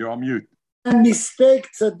 You're on mute. Mistake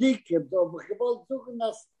tzadikim. Gevol Zug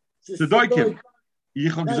nas Tzedaikim.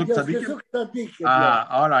 Ich habe gesagt Tzadikim.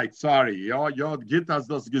 All right, sorry. Your Git has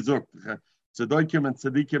das gesagt. Tzadikim and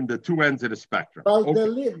Tzadikim, the two ends of the spectrum. Well,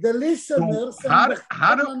 okay. the listeners. So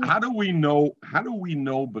how do we know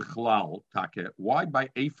Bechlal Take? Why by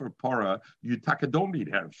Efer Para you Take don't need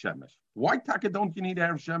Erev Shemesh? Why Take don't you need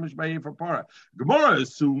Erev Shemesh by Efer Para? Gemara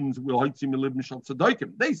assumes we'll Hoitzi Milib Mishal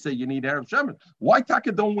Tzadikim. They say you need Erev Shemesh. Why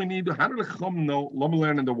Take don't we need? How do the Chum know? Let me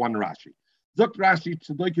learn in the one Rashi. Zok Rashi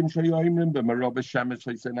Tzadikim Shayoimrim b'Merabah Shemesh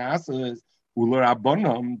Haisenasas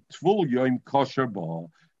Ularabonam tvul yoim kosher ba.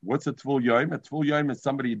 What's a tvul yoim? A tvul yoim is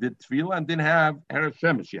somebody who did tefillah and didn't have erev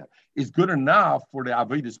shemesh yet. It's good enough for the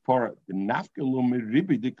avodas parah. The nafkalu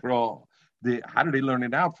miribi dikra. How do they learn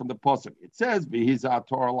it out from the pasuk? It says v'hiza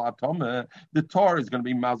Torah latoma. The Torah is going to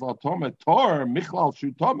be mazal toma. Torah michlal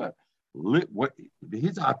shutoma. What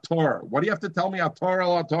his Torah? What do you have to tell me? Torah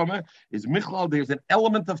latoma is michlal. There's an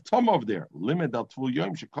element of toma over there. Limit al tvul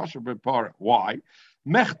yom shekosher b'parah. Why?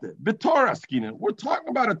 Mechte b'Torah skinen. We're talking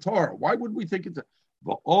about a Torah. Why would we think it's a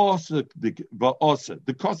va'osa the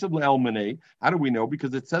kosev le'elmenei? How do we know?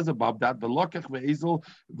 Because it says above that v'lokach ve'ezel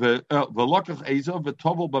v'lokach ezel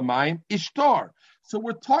v'tovel b'mayim ishtar. So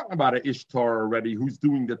we're talking about an ishtar already. Who's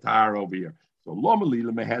doing the tar over here? So why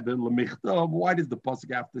does the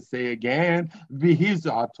pasuk have to say again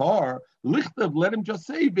v'hiza atar lichtav? Let him just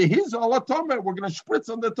say v'hiza alatama. We're going to spritz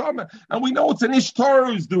on the tama, and we know it's an ishtar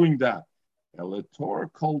who's doing that.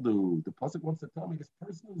 Elator koldu. The pasuk wants to tell me this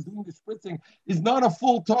person who's doing the spritzing is not a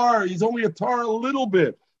full tar. He's only a tar a little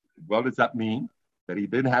bit. What does that mean? That he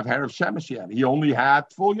didn't have hair of shemesh yet. He only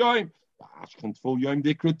had full yoim. Full yoim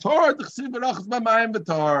dikritor.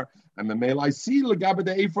 And the male I see legabe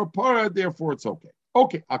the for para. Therefore, it's okay.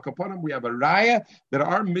 Okay, akapanim. We have a raya that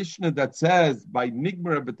our Mishnah that says by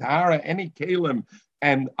nigmar b'tahara any kalim.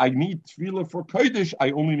 And I need tefillah for kodesh. I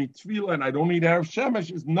only need tefillah, and I don't need erev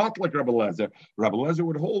shemesh. Is not like Rabbi Lezer. Rabbi Lezer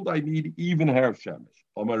would hold I need even erev shemesh.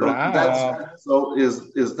 So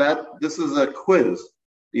is that this is a quiz?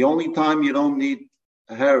 The only time you don't need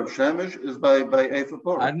erev shemesh is by Efer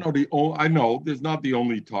Parah. I know there's not the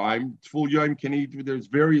only time. Tful yom can eat. There's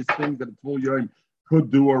various things that Tful yom could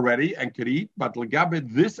do already and could eat, but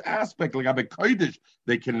legabe this aspect, legabe kodesh,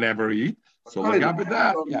 they can never eat. So legabe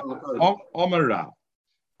that, yeah.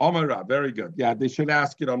 Omar, very good. Yeah, they should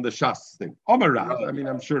ask it on the Shas thing. Omar Rav, I mean,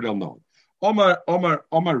 I'm sure they'll know. Omar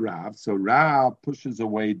Rav. So Rav pushes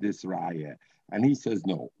away this raya, and he says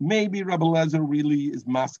no. Maybe Rabbi Lezer really is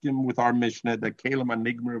masking with our Mishnah that Kalim and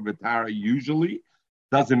Nigmar V'Tara usually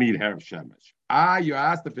doesn't need Erev Shemesh. You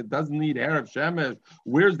asked if it doesn't need Erev Shemesh.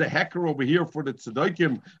 Where's the hecker over here for the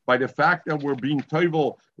Tzedaikim by the fact that we're being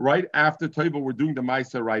Toivel right after Toivel, we're doing the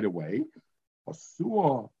Maisa right away.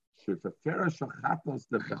 Asua. The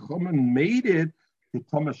Chachamim made it to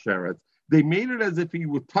Thomas Sheretz. They made it as if he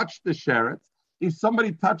would touch the Sheretz. If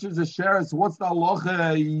somebody touches the Sheretz, what's the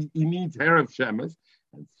halacha? He needs hair of Shemesh.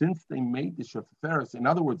 And since they made the Sheferes, in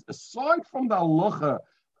other words, aside from the halacha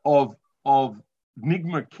of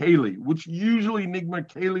Nigmar Keli, which usually Nigmar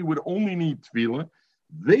Keli would only need Tefillah,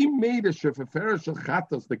 they made a Sheferes Shel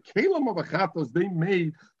Chatos. The Kelim of a Chatos they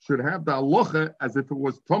made should have the halacha as if it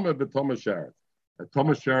was Tomah v'Tomah Sheretz.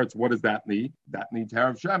 Thomas Sheretz, what does that need? That needs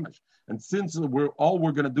Harav Shemesh. And since we're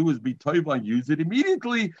going to do is be toiv and use it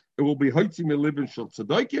immediately, it will be Hoitzi Melibin Shel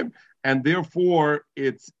Tzedaikim, and therefore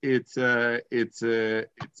it's a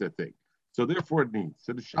thing. So therefore it needs.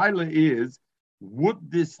 So the shaila is,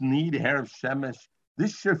 would this need Harav Shemesh?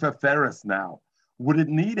 This Sheferes now, would it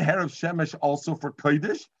need Harav Shemesh also for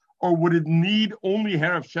Kodesh, or would it need only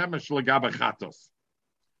Harav Shemesh legabe Chatos?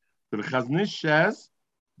 So the Chazon Ish says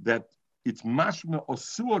that it's mashma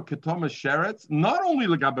osua ketoma sheretz, not only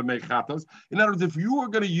legabe mechatos. In other words, if you were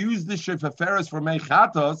going to use this sheferes for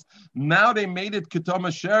mechatos, now they made it ketoma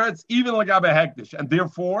sheretz, even legabe hektish, and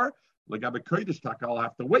therefore legabe kodesh taka, I'll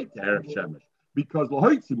have to wait to erev shemesh because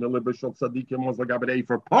lohoitzi milibishol tzadikim was legabe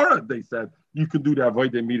for parah. They said you could do the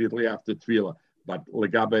avoid immediately after tefillah, but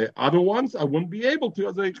legabe other ones I wouldn't be able to.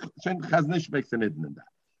 As a Chazon Ish makes an idn in that.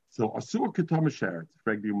 So asur ketoma sheretz,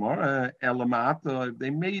 elamat. They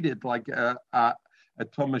made it like a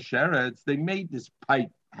toma sheretz. They made this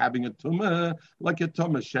pipe having a tumah like a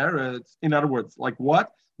toma sheretz. In other words, like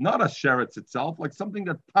what? Not a sheretz itself, like something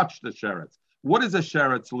that touched the sheretz. What is a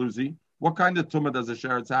sheretz, Lucy? What kind of tumah does a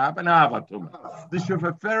sheretz have? An ava tumah. The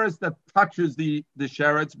sheferes that touches the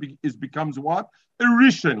sheretz becomes what? A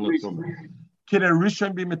rishon l'tumah. Can a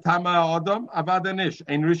rishon be mitama adam? Avadanish.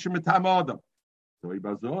 Ein rishon mitama adam. Why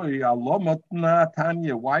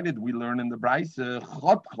did we learn in the Brisa?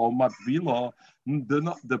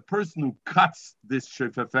 The person who cuts this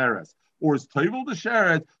sheferes or is toivel the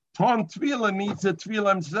sheret, ton tvila needs a tvila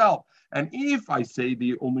himself. And if I say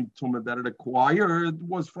the only tumah that it acquired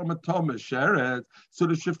was from a tumah sheret, so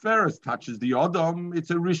the sheferes touches the adam,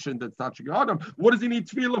 it's a rishon that's touching adam. What does he need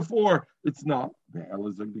tvila for? It's not.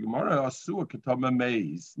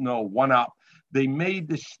 No, one up. They made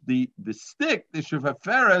the stick, the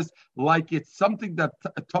sheferes, like it's something that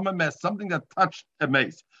a tumah mes, something that touched a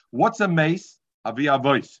mace. What's a mace? Avi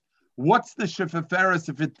avois. What's the sheferes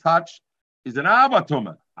if it touched is an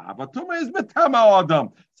avatuma. Avatuma is metama adam.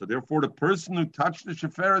 So therefore, the person who touched the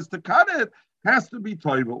sheferes to cut it has to be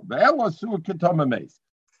toivel. Ve'elasu ketama meis.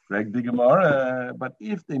 But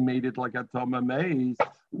if they made it like a tama meis,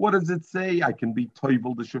 what does it say? I can be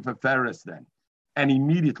toivel the sheferes then. And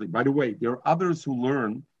immediately, by the way, there are others who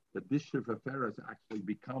learn that this sheferes actually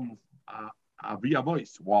becomes a via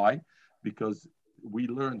voice. Why? Because we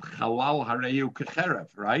learned halal hareu kecherev,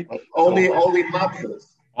 right? Only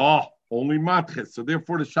matches. Only matches. So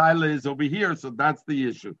therefore, the shaila is over here. So that's the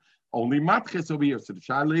issue. Only matches over here. So the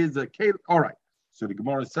shaila is a kale. All right. So the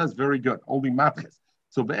Gemara says, very good. Only matches.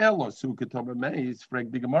 So ve'elo su ketama meis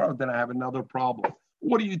frag the Gemara. Then I have another problem.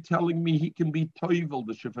 What are you telling me? He can be toivel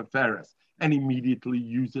the sheferes and immediately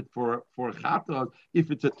use it for chata.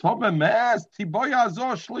 If it's a toma mes, tiboy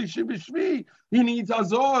azor shlishi b'shvi. He needs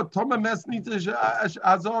azor. Toma mes needs azor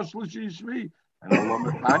shlishi b'shvi. And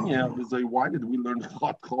Allah Matanya was like, why did we learn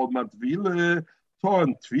chot chol matvila?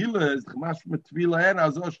 Ton tvila is chmash matvila and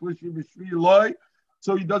azor shlishi b'shvi loy.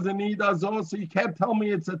 So he doesn't need azor. So you can't tell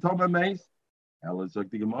me it's a toma mes. Ella's like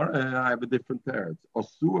the Gemara. I have a different teretz.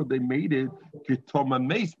 Osur, they made it ketoma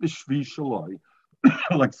mes b'shvi shaloi.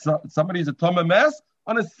 Like somebody's a toma mes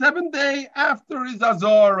on a 7th day after his azor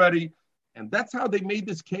already, and that's how they made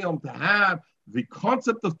this kelim to have the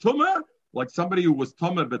concept of tuma, like somebody who was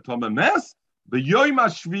toma betoma mes, the yoyim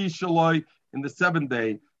hashvi shaloi in the 7th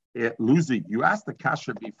day. Luzi, you asked the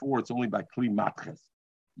kasha before. It's only by kli matches.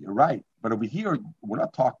 You're right, but over here we're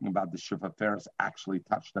not talking about the sheferes actually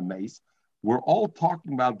touched the mace. We're all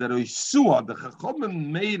talking about that Oisua, the Chachomim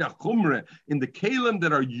made a chumre in the kelim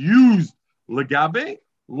that are used legabe,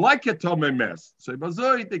 like a tome mes. So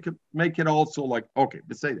they could make it also like, okay,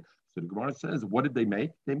 beseda. So the Gemara says, what did they make?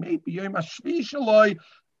 They made b'yom hashvi shaloi.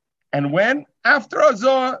 And when? After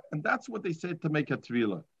Azor. And that's what they said to make a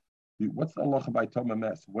tvila. What's the halacha by tome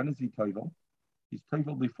mes? When is he toivel? He's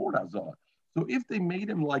toivel before Azor. So if they made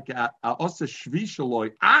him like a osa shvi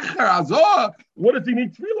shaloi achar Azor, what does he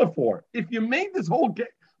need tvila for? If you made this whole game,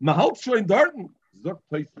 mahal shoin darten, zok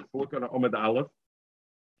places, look on Omid Aleph,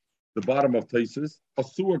 the bottom of Taisus,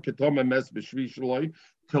 asur ketoma mes b'shvi shaloi,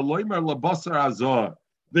 koloimer labasar Azor.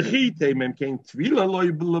 The chitem came tvila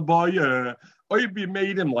loy b'labaya. Or if you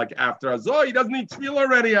made him like after Azor, he doesn't need tvila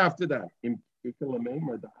already after that. In the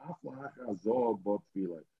Azor bot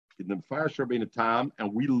tvila. In the Farash Rabbeinu Tam,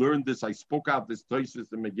 and we learned this. I spoke out this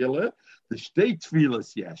Tosfos in Megillah. The state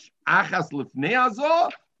tefillas yesh achas lifnei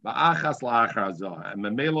Azor, ba'achas la'achar Azor. And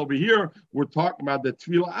the mail over here, we're talking about the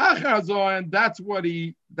tefillah achar Azor, and that's what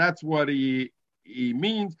he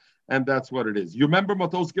means, and that's what it is. You remember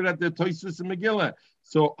Matosket at the Tosfos in Megillah?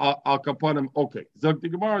 So I'll come upon him. Okay, Zog the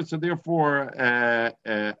Gemara. So therefore,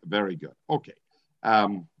 very good. Okay.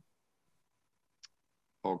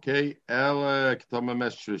 Okay, okay.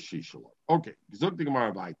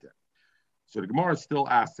 So the Gemara still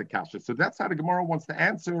asks the kasha. So that's how the Gemara wants to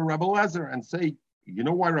answer Rabbi Lezer and say, you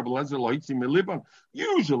know why Rabbi Lezer loitzi miliban?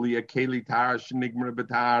 Usually a keli tara shenigmar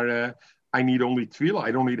betara. I need only tefillah.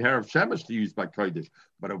 I don't need hair of shemesh to use by kodesh.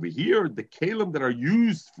 But over here, the kelim that are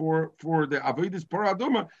used for the avodas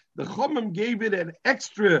paraduma, the chomim gave it an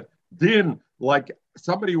extra din, like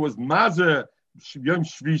somebody was mazeh yom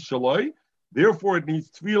shvi shaloi. Therefore, it needs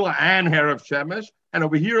tefillah and hair of shemesh. And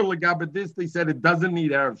over here, legabedis, they said it doesn't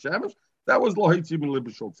need hair of shemesh. That was lohitzim and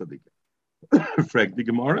libishol tzaddik. Frank, the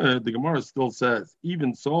Gemara still says,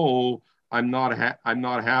 even so, I'm not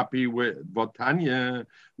happy with Vatanya.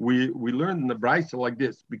 We learned in the Brisa like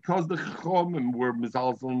this, because the Chomim were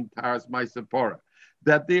mizalzim taras ma'aseh.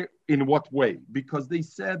 That they, in what way? Because they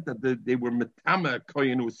said that they were metama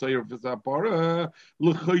koyin usayer v'zapara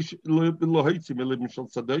l'hoitzim elibim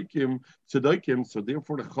tzaddikim. So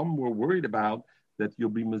therefore, the Chum were worried about that you'll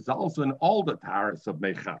be mezalzel in all the taras of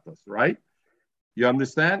mechatas, right? You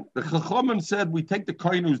understand? The Chachamim said we take the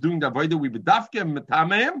koyin who's doing the avodah, we bedafkem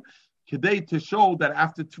metamim today to show that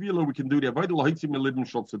after tefillah we can do the avodah l'hoitzim elibim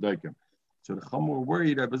tzaddikim. So the Chum were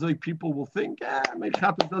worried that people will think,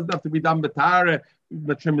 mechatas doesn't have to be done betara.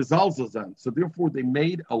 So therefore, they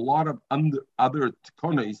made a lot of other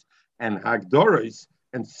tkonis and hagdoros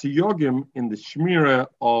and siyogim in the shmira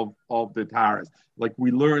of the taras. Like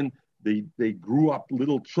we learned, they grew up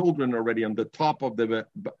little children already on the top of the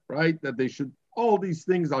right, that they should all these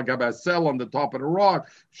things. Al gabasel on the top of the rock,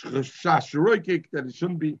 shashroikik, that it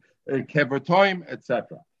shouldn't be kevertoim,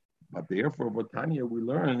 etc. But therefore, Botania, we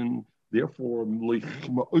learn. Therefore,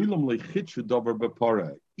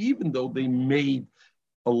 even though they made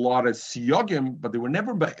a lot of siyagim, but they were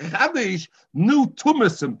never mechadish new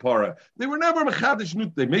tumas and para. They were never mechadish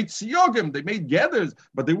new. They made siyagim, they made gathers,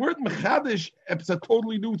 but they weren't mechadish. It's a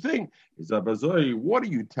totally new thing. What are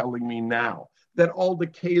you telling me now? That all the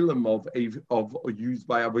kalim of used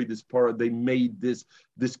by avodas para, they made this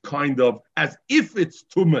kind of as if it's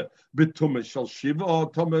tumah, betumah shel shiva,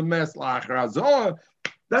 tumah mes la'achar hazor.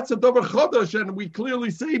 That's a davar chadash, and we clearly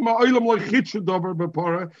say ma'olam lo'chitzu davar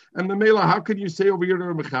b'para. And the mela, how can you say over here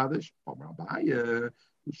they're mechadish?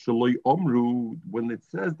 Shaloi omru, when it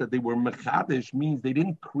says that they were mechadish, means they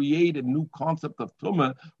didn't create a new concept of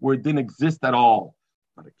tumah where it didn't exist at all.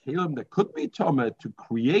 But a kalim that could be tumah to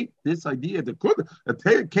create this idea, that could a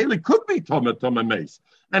kalim could be tumah mace,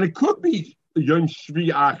 and it could be yom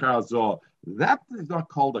shvi achar hazor. That is not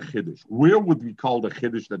called a chiddush. Where would we call the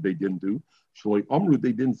chiddush that they didn't do? Shaloi Amru,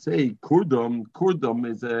 they didn't say kurdum. Kurdum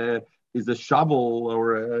is a shovel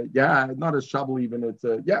or not a shovel even. It's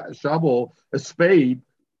a shovel, a spade.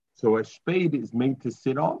 So a spade is made to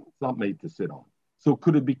sit on. It's not made to sit on. So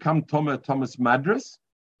could it become Thomas Madras?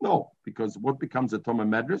 No, because what becomes a Thomas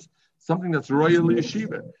Madras? Something that's royal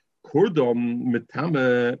yeshiva. Kurdom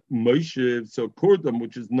metame Moshev. So kurdom,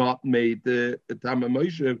 which is not made metame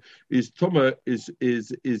Moshev, is tuma is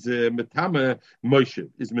metame Moshev.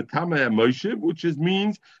 Is metame Moshev, which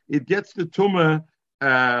means it gets the tuma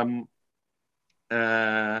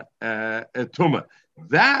tuma.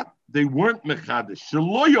 That they weren't mechadish.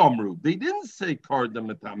 Shelo yomru. They didn't say kurdom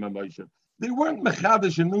metame Moshev. They weren't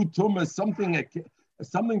mechadish a new tuma,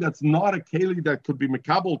 something that's not a keli that could be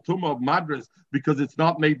mekabel tumah of madras because it's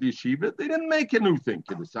not made yeshiva. They didn't make a new thing.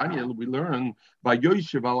 Kedusanya, we learn by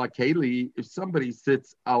yoshev ala keli. If somebody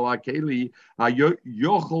sits ala keli,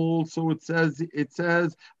 yochel. So it says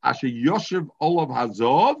asher yoshev olav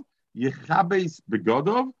hazov yechabes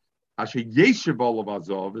begodov asher yeshev olav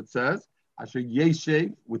hazov. It says asher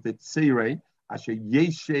yeshev with its seirei asher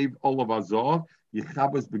yeshev olav hazov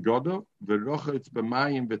yechabes begodov verochetz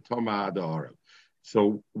b'mayim v'toma adarav.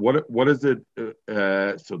 So what is it?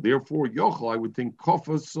 So therefore, Yochel, I would think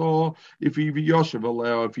Kofa saw if he Yoshev,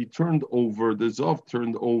 if he turned over the Zov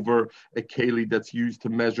turned over a keli that's used to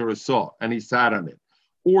measure a saw and he sat on it,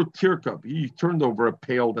 or Tirkup, he turned over a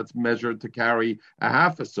pail that's measured to carry a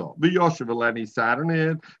half a saw. The Yoshev and he sat on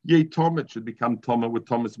it. Yeh Tomit should become Toma with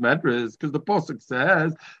Thomas Medras because the pasuk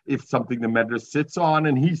says if something the Medras sits on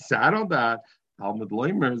and he sat on that. Talmud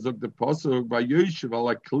Leimer zog the pasuk by Yoshev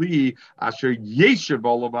ala kli asher yeshev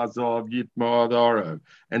olav azov yitma adarav,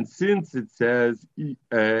 and since it says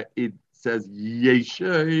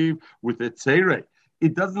yeshev with a tzere,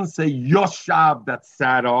 it doesn't say yoshav that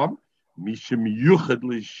sat on. Mishim yuchad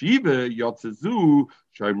l'shiva yotzezu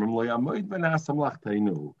shoymrim le'amoid v'nasam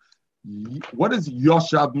lachteinu. What does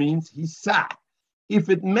yoshav means? He sat. If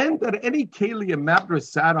it meant that any keli a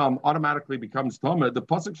madras sat on automatically becomes toma, the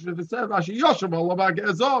pasuk should have said,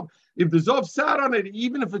 if the zov sat on it,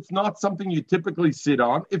 even if it's not something you typically sit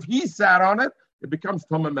on, if he sat on it, it becomes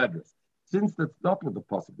toma madras. Since that's not what the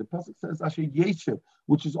pasuk says asher yeshev,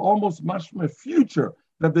 which is almost mashma future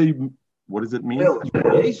that they. What does it mean?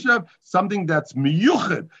 Yeshev, something that's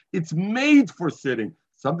miyuchad. It's made for sitting.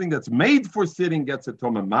 Something that's made for sitting gets a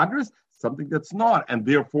toma madras. Something that's not, and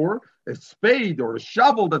therefore a spade or a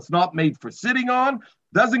shovel that's not made for sitting on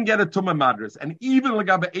doesn't get a tumah madras. And even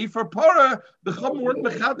legabe efer para, the chum weren't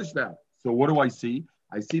mechadish that. So what do I see?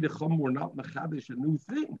 I see the chum were not mechadish a new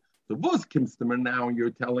thing. The vos kimstemer now, and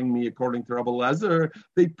you're telling me, according to Rabbi Lezer,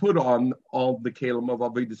 they put on all the kalim of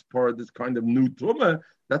avodas para, this kind of new tumah.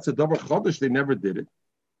 That's a davar chadash. They never did it.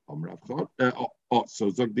 So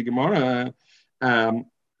zog the Gemara.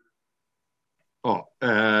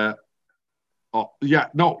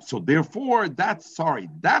 So therefore, that's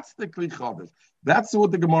the Kli Chodesh. That's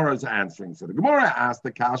what the Gemara is answering. So the Gemara asked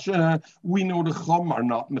the Kasha, we know the Chum are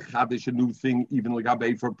not Mechadish, a new thing, even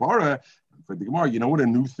Legabe for Para. For the Gemara, you know what a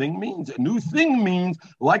new thing means? A new thing means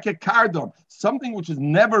like a kardon, something which is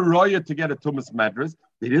never roya to get a Tumas Madras.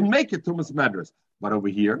 They didn't make it Tumas Madras. But over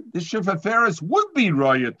here, the Shefaferis would be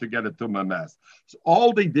roya to get a Tumah Mess. So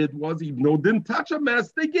all they did was, even though it didn't touch a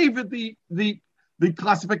mess, they gave it the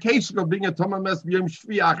classification of being a Tumah Mess b'yom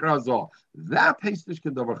shvi achar hazor. That hastish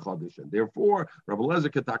kedavar chadish, and therefore Rabbi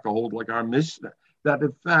Lezer could take a hold like our Mishnah that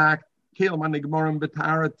in fact kelim anigmarim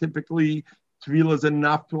b'tara typically tefillah is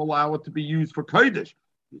enough to allow it to be used for kodesh.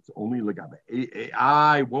 It's only legabe.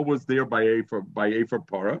 What was there by Efer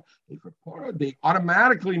Para? Efer Para, they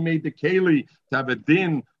automatically made the keli to have a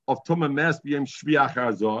din of Tumah Mes b'yom shvi achar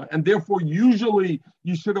hazor, and therefore usually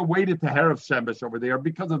you should have waited to Herav Shemesh over there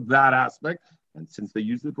because of that aspect. And since they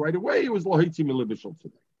used it right away, it was Lohitzi Milibishal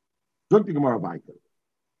today. Look the Gemara Vaykel.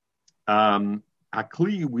 A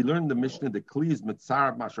kli, we learned the Mishnah, the kli is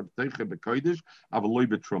mitzaref masher b'teicha b'kodesh avaloi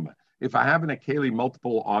b'truma. If I have in a keli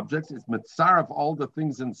multiple objects, it's mitzaref all the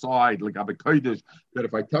things inside, like a b'kodesh, that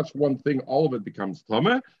if I touch one thing, all of it becomes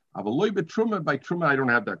tumah. Avaloi b'truma, by truma, I don't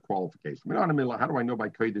have that qualification. How do I know by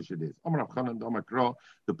kodesh it is?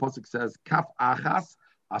 The pasuk says, kaf achas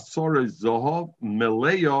asore zohov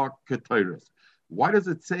meleya ketoros. Why does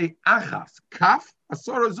it say achas? Kaf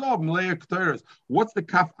asore zohov meleya ketoros. What's the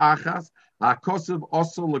kaf achas? HaKosev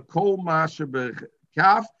also lekol mashe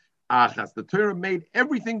b'kaf achas. The Torah made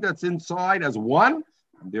everything that's inside as one,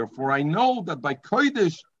 and therefore I know that by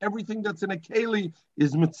kodesh, everything that's in a keli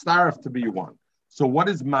is mitzaref to be one. So what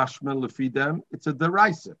is mashma lefidem? It's a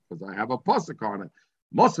deraisa, because I have a pasuk on it.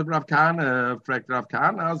 Mosav Rav Kahana, frekt Rav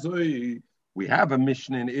Kahana, we have a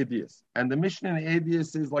Mishnah in Idias, and the Mishnah in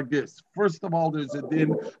Idias is like this. First of all, there's a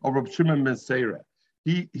din of Rav Shimon ben Seira.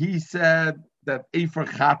 He said that Efer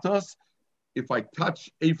Chatos, if I touch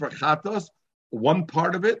Efer Chatos, one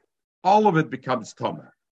part of it, all of it becomes Tomer.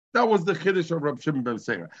 That was the Chiddush of Rav Shimon ben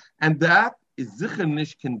Seira. And that is Zichar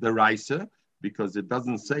Nishkin Deraisa, because it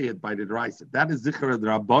doesn't say it by the Deraisa. That is Zichar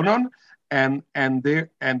D'Rabbanan, and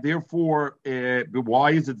therefore,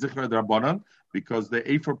 why is it Zichar D'Rabbanan? Because the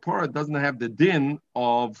Efer Parah doesn't have the din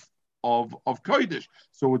of Kodesh.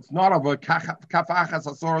 So it's not of a Kafachas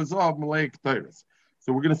Asorazov Malay Ketores.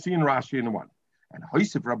 So we're going to see in Rashi in one. And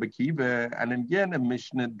Hoisef Rabbi Kiva, and again a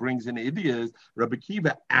Mishnah brings in ideas. Rabbi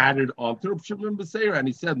Kiva added on to Rabbi Shimon ben Seira, and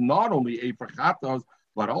he said not only Efer Chatos,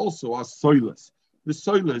 but also a soilus. The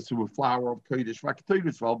soilus who a flower of Kodesh,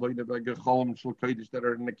 Vaktoris, Valboinavagacholm, Shul Kodesh that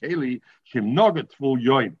are in the Keli, Shim Nogat full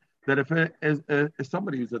yoim. That if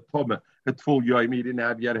somebody who's a Toma at full yoim, he didn't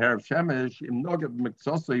have yet hair of Shemesh, Im Nogat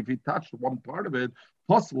Mitzasa, if he touched one part of it,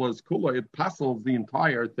 possible as Kula, it passes the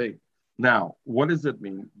entire thing. Now, what does it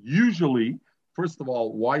mean? Usually, first of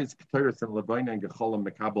all, why is Ketores and Levaina and Gecholim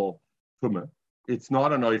Mekabel Tumah? It's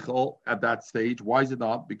not an Eichel at that stage. Why is it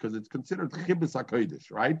not? Because it's considered Chibis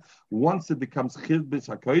HaKodesh, right? Once it becomes Chibis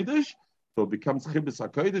HaKodesh, so it becomes Chibis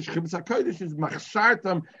HaKodesh. Chibis HaKodesh is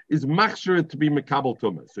Machshartam, is Machshar to be Mekabel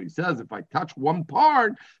Tumah. So he says, if I touch one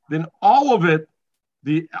part, then all of it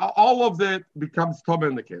becomes Tumah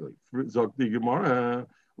in the Keli. Zog the Gemara.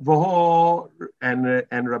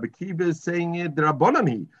 And Rabbi Kiva is saying it,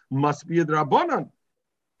 Drabanan must be a Drabanan.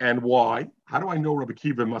 And why? How do I know Rabbi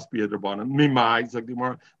Kiva must be a Drabanan? Mimai,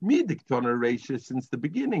 Zagdimar, Midiktona Rasha, since the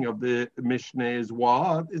beginning of the Mishnah is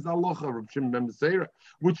what? Is Allah Rav Shimon ben Seira,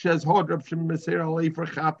 which says, Hod Rav Shimon ben Seira, Leifer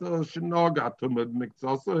Chata, Shinoga, Tumad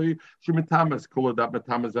Miksasoi, Shimitamas, Kuladat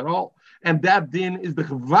Matamas at all. And that din is the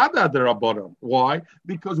Chvada Drabanan. Why?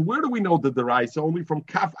 Because where do we know the Deraisa? Only from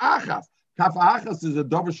Kaf Achas. Kaf Achas is a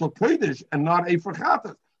Dover Shal Kodesh and not Efer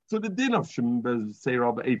Chatas. So the din of Shimon ben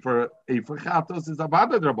Seira Efer Chatas is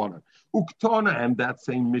Avada Drabanan. Uktona, and that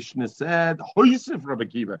same Mishnah said, Hoisif Rabbi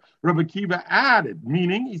Kiva. Rabbi Kiva added,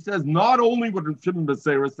 meaning he says not only what Shimon ben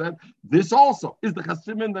Seira said, this also is the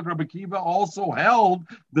Chasimin that Rabbi Kiva also held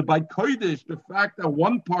that by Kodesh, the fact that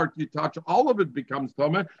one part you touch, all of it becomes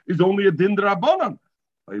Tomeh, is only a din Drabanan.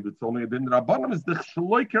 If it's only a din Rabbanim, it's the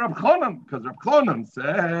Shloike Rav Chonan, because Rav Chonan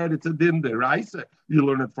said it's a din deraisa. You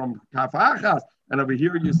learn it from Kaf Achas, and over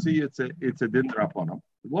here you see it's a din Rabbanim.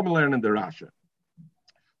 Let me learn in the Rasha.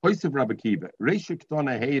 Hoysev Rabbi Kiva, Reisha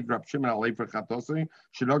Ktona Heid Rab Shimon Alefer Chatosei,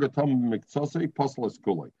 Shinoga Tom Miktsosei, Poslas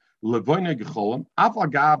Kulei, Levoine Gecholim,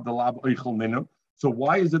 Avagav the Lab Eichel Minum. So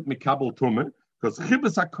why is it Mikabel Tumah? Because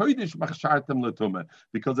Chibas HaKodesh Machshartem LeTumah.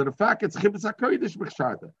 Because of the fact it's Chibas HaKodesh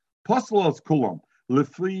Machshartem. Poslas Kulam.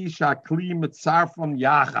 Lefri shakli mitzarfon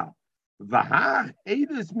yacha. V'hach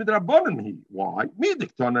edis midrabanan hi. Why?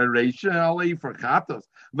 Midiktona reisha alei for chatos.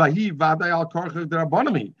 V'hi vaday al korchach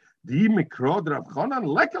drabanan hi. Di mikro drav chonan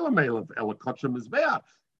lekel amelev el kotchem mizbeach.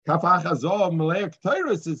 Kafach azov meleik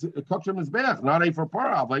teres is kotchem mizbeach. Not a for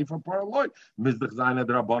para, but a for para loy. Mizdich zayna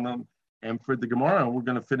drabanan. And for the Gemara, we're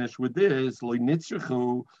going to finish with this. Lo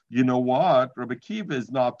nitzrichu. You know what? Rabbi Kiva is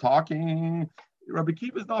not talking. Rabbi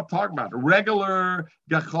Kiva is not talking about regular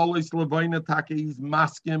gacholis levaina take. He's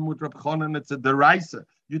maskim with Rabbi Chonan. It's a deraisa.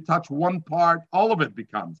 You touch one part, all of it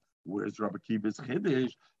becomes. Where's Rabbi Kiva's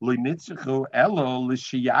chiddush? L'nitzichu elo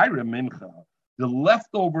l'shiyayra mincha. The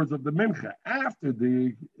leftovers of the mincha after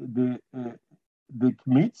the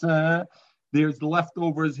kmitza. There's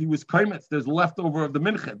leftovers. He was kaimetz. There's leftover of the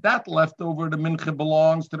mincha. That leftover of the mincha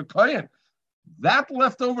belongs to the kohen. That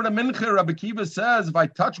leftover the mincha, Rabbi Kiva says, if I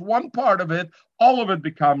touch one part of it, all of it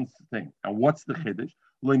becomes the thing. And what's the chiddush?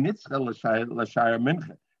 Lo nitzcha l'shayar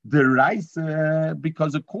mincha. The raisa,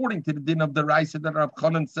 because according to the din of the raisa that Rav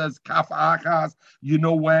Chonan says, kaf achas, you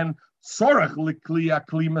know when, sorach likli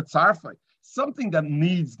akli metzarfei, something that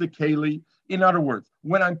needs the keli. In other words,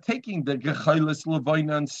 when I'm taking the Gechelis,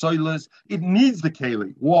 Levaina, and Soilis, it needs the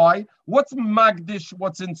Keli. Why? What's Magdish?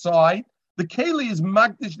 What's inside? The Keli is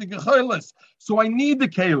Magdish, the Gechelis. So I need the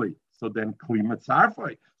Keli. So then Kli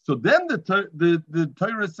Mitzarfai. So then the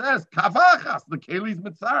Torah says, Kavachas, the Keli is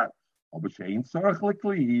Mitzarf. The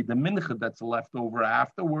mincha that's left over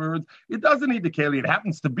afterwards, it doesn't need the keli. It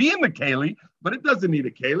happens to be in the keli, but it doesn't need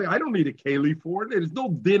a keli. I don't need a keli for it. There's no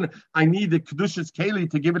din. I need the kedushas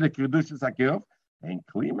keli to give it a kedushas akif. And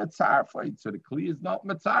kli mitzarfait. So the kli is not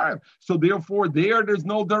mitzarf. So therefore, there's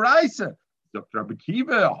no deraisa. Rabbi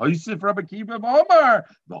Kiva, Hoisif Rabbi Kiva Omar,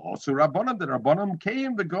 the Hosu Rabbanim, the Rabbanim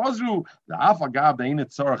came, the Gozru, the Afagav, the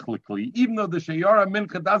Ainit Tzorach Likli. Even though the Sheyara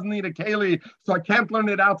Mincha doesn't need a Keli, so I can't learn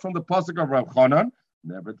it out from the Pasuk of Rav Chanan.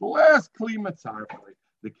 Nevertheless, Kli Mitzarfet.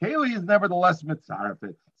 The Keli is nevertheless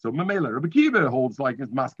Mitzarfet. So Mamela, Rabbi Kiva holds like his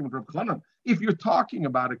maskim of Rav Chanan. If you're talking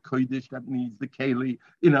about a Kodesh that needs the Keli,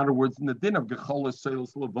 in other words, in the din of Gecholos,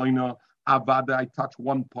 Seilos, Levaina, Avada, I touch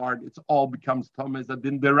one part, it all becomes Thomas, a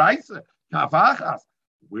din deraisa. Kafachas.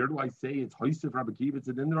 Where do I say it's Hoisif Rabbi Kiva? It's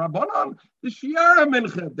in the Rabbanon, the Shiara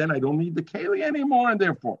Mincha. Then I don't need the Keli anymore, and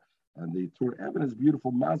therefore, and the Tur Eben is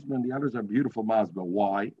beautiful Masba, and the others are beautiful Masba.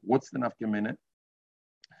 Why? What's the nafka minute?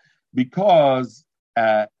 Because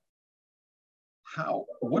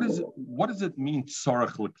what does it mean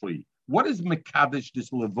Tzorach L'Kli? What is Mekadesh, this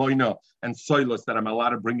Levoina and Soilos that I'm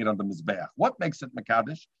allowed to bring it on the Mizbeach? What makes it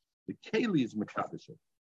Mekadesh? The Keli is Mekadesh.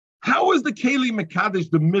 How is the Keli Mekadesh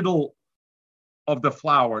the middle of the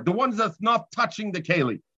flour, the ones that's not touching the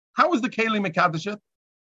keli? How is the keli mekadesh?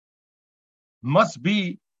 Must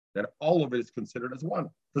be that all of it is considered as one.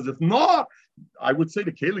 Because if not, I would say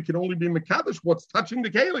the keli can only be mekadesh what's touching the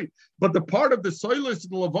keli. But the part of the soilus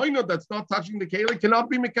and the levina that's not touching the keli cannot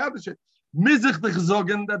be mekadesh. Mizich the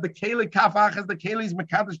chzogen that the keli kafach as the keli is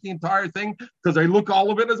mekadesh the entire thing because I look all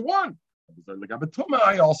of it as one.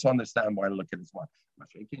 I also understand why I look at it as one.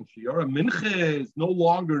 Shiara Mincha is no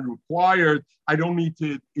longer required. I don't need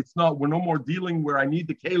to, we're no more dealing where I need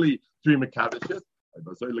the Keli to be Mekadesh.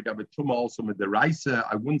 Also Midiraisa.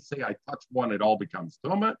 I wouldn't say I touch one, it all becomes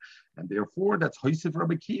Tuma. And therefore, that's Hoisif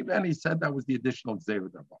Rabbi Kiva. And he said that was the additional Xer.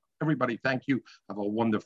 Everybody, thank you. Have a wonderful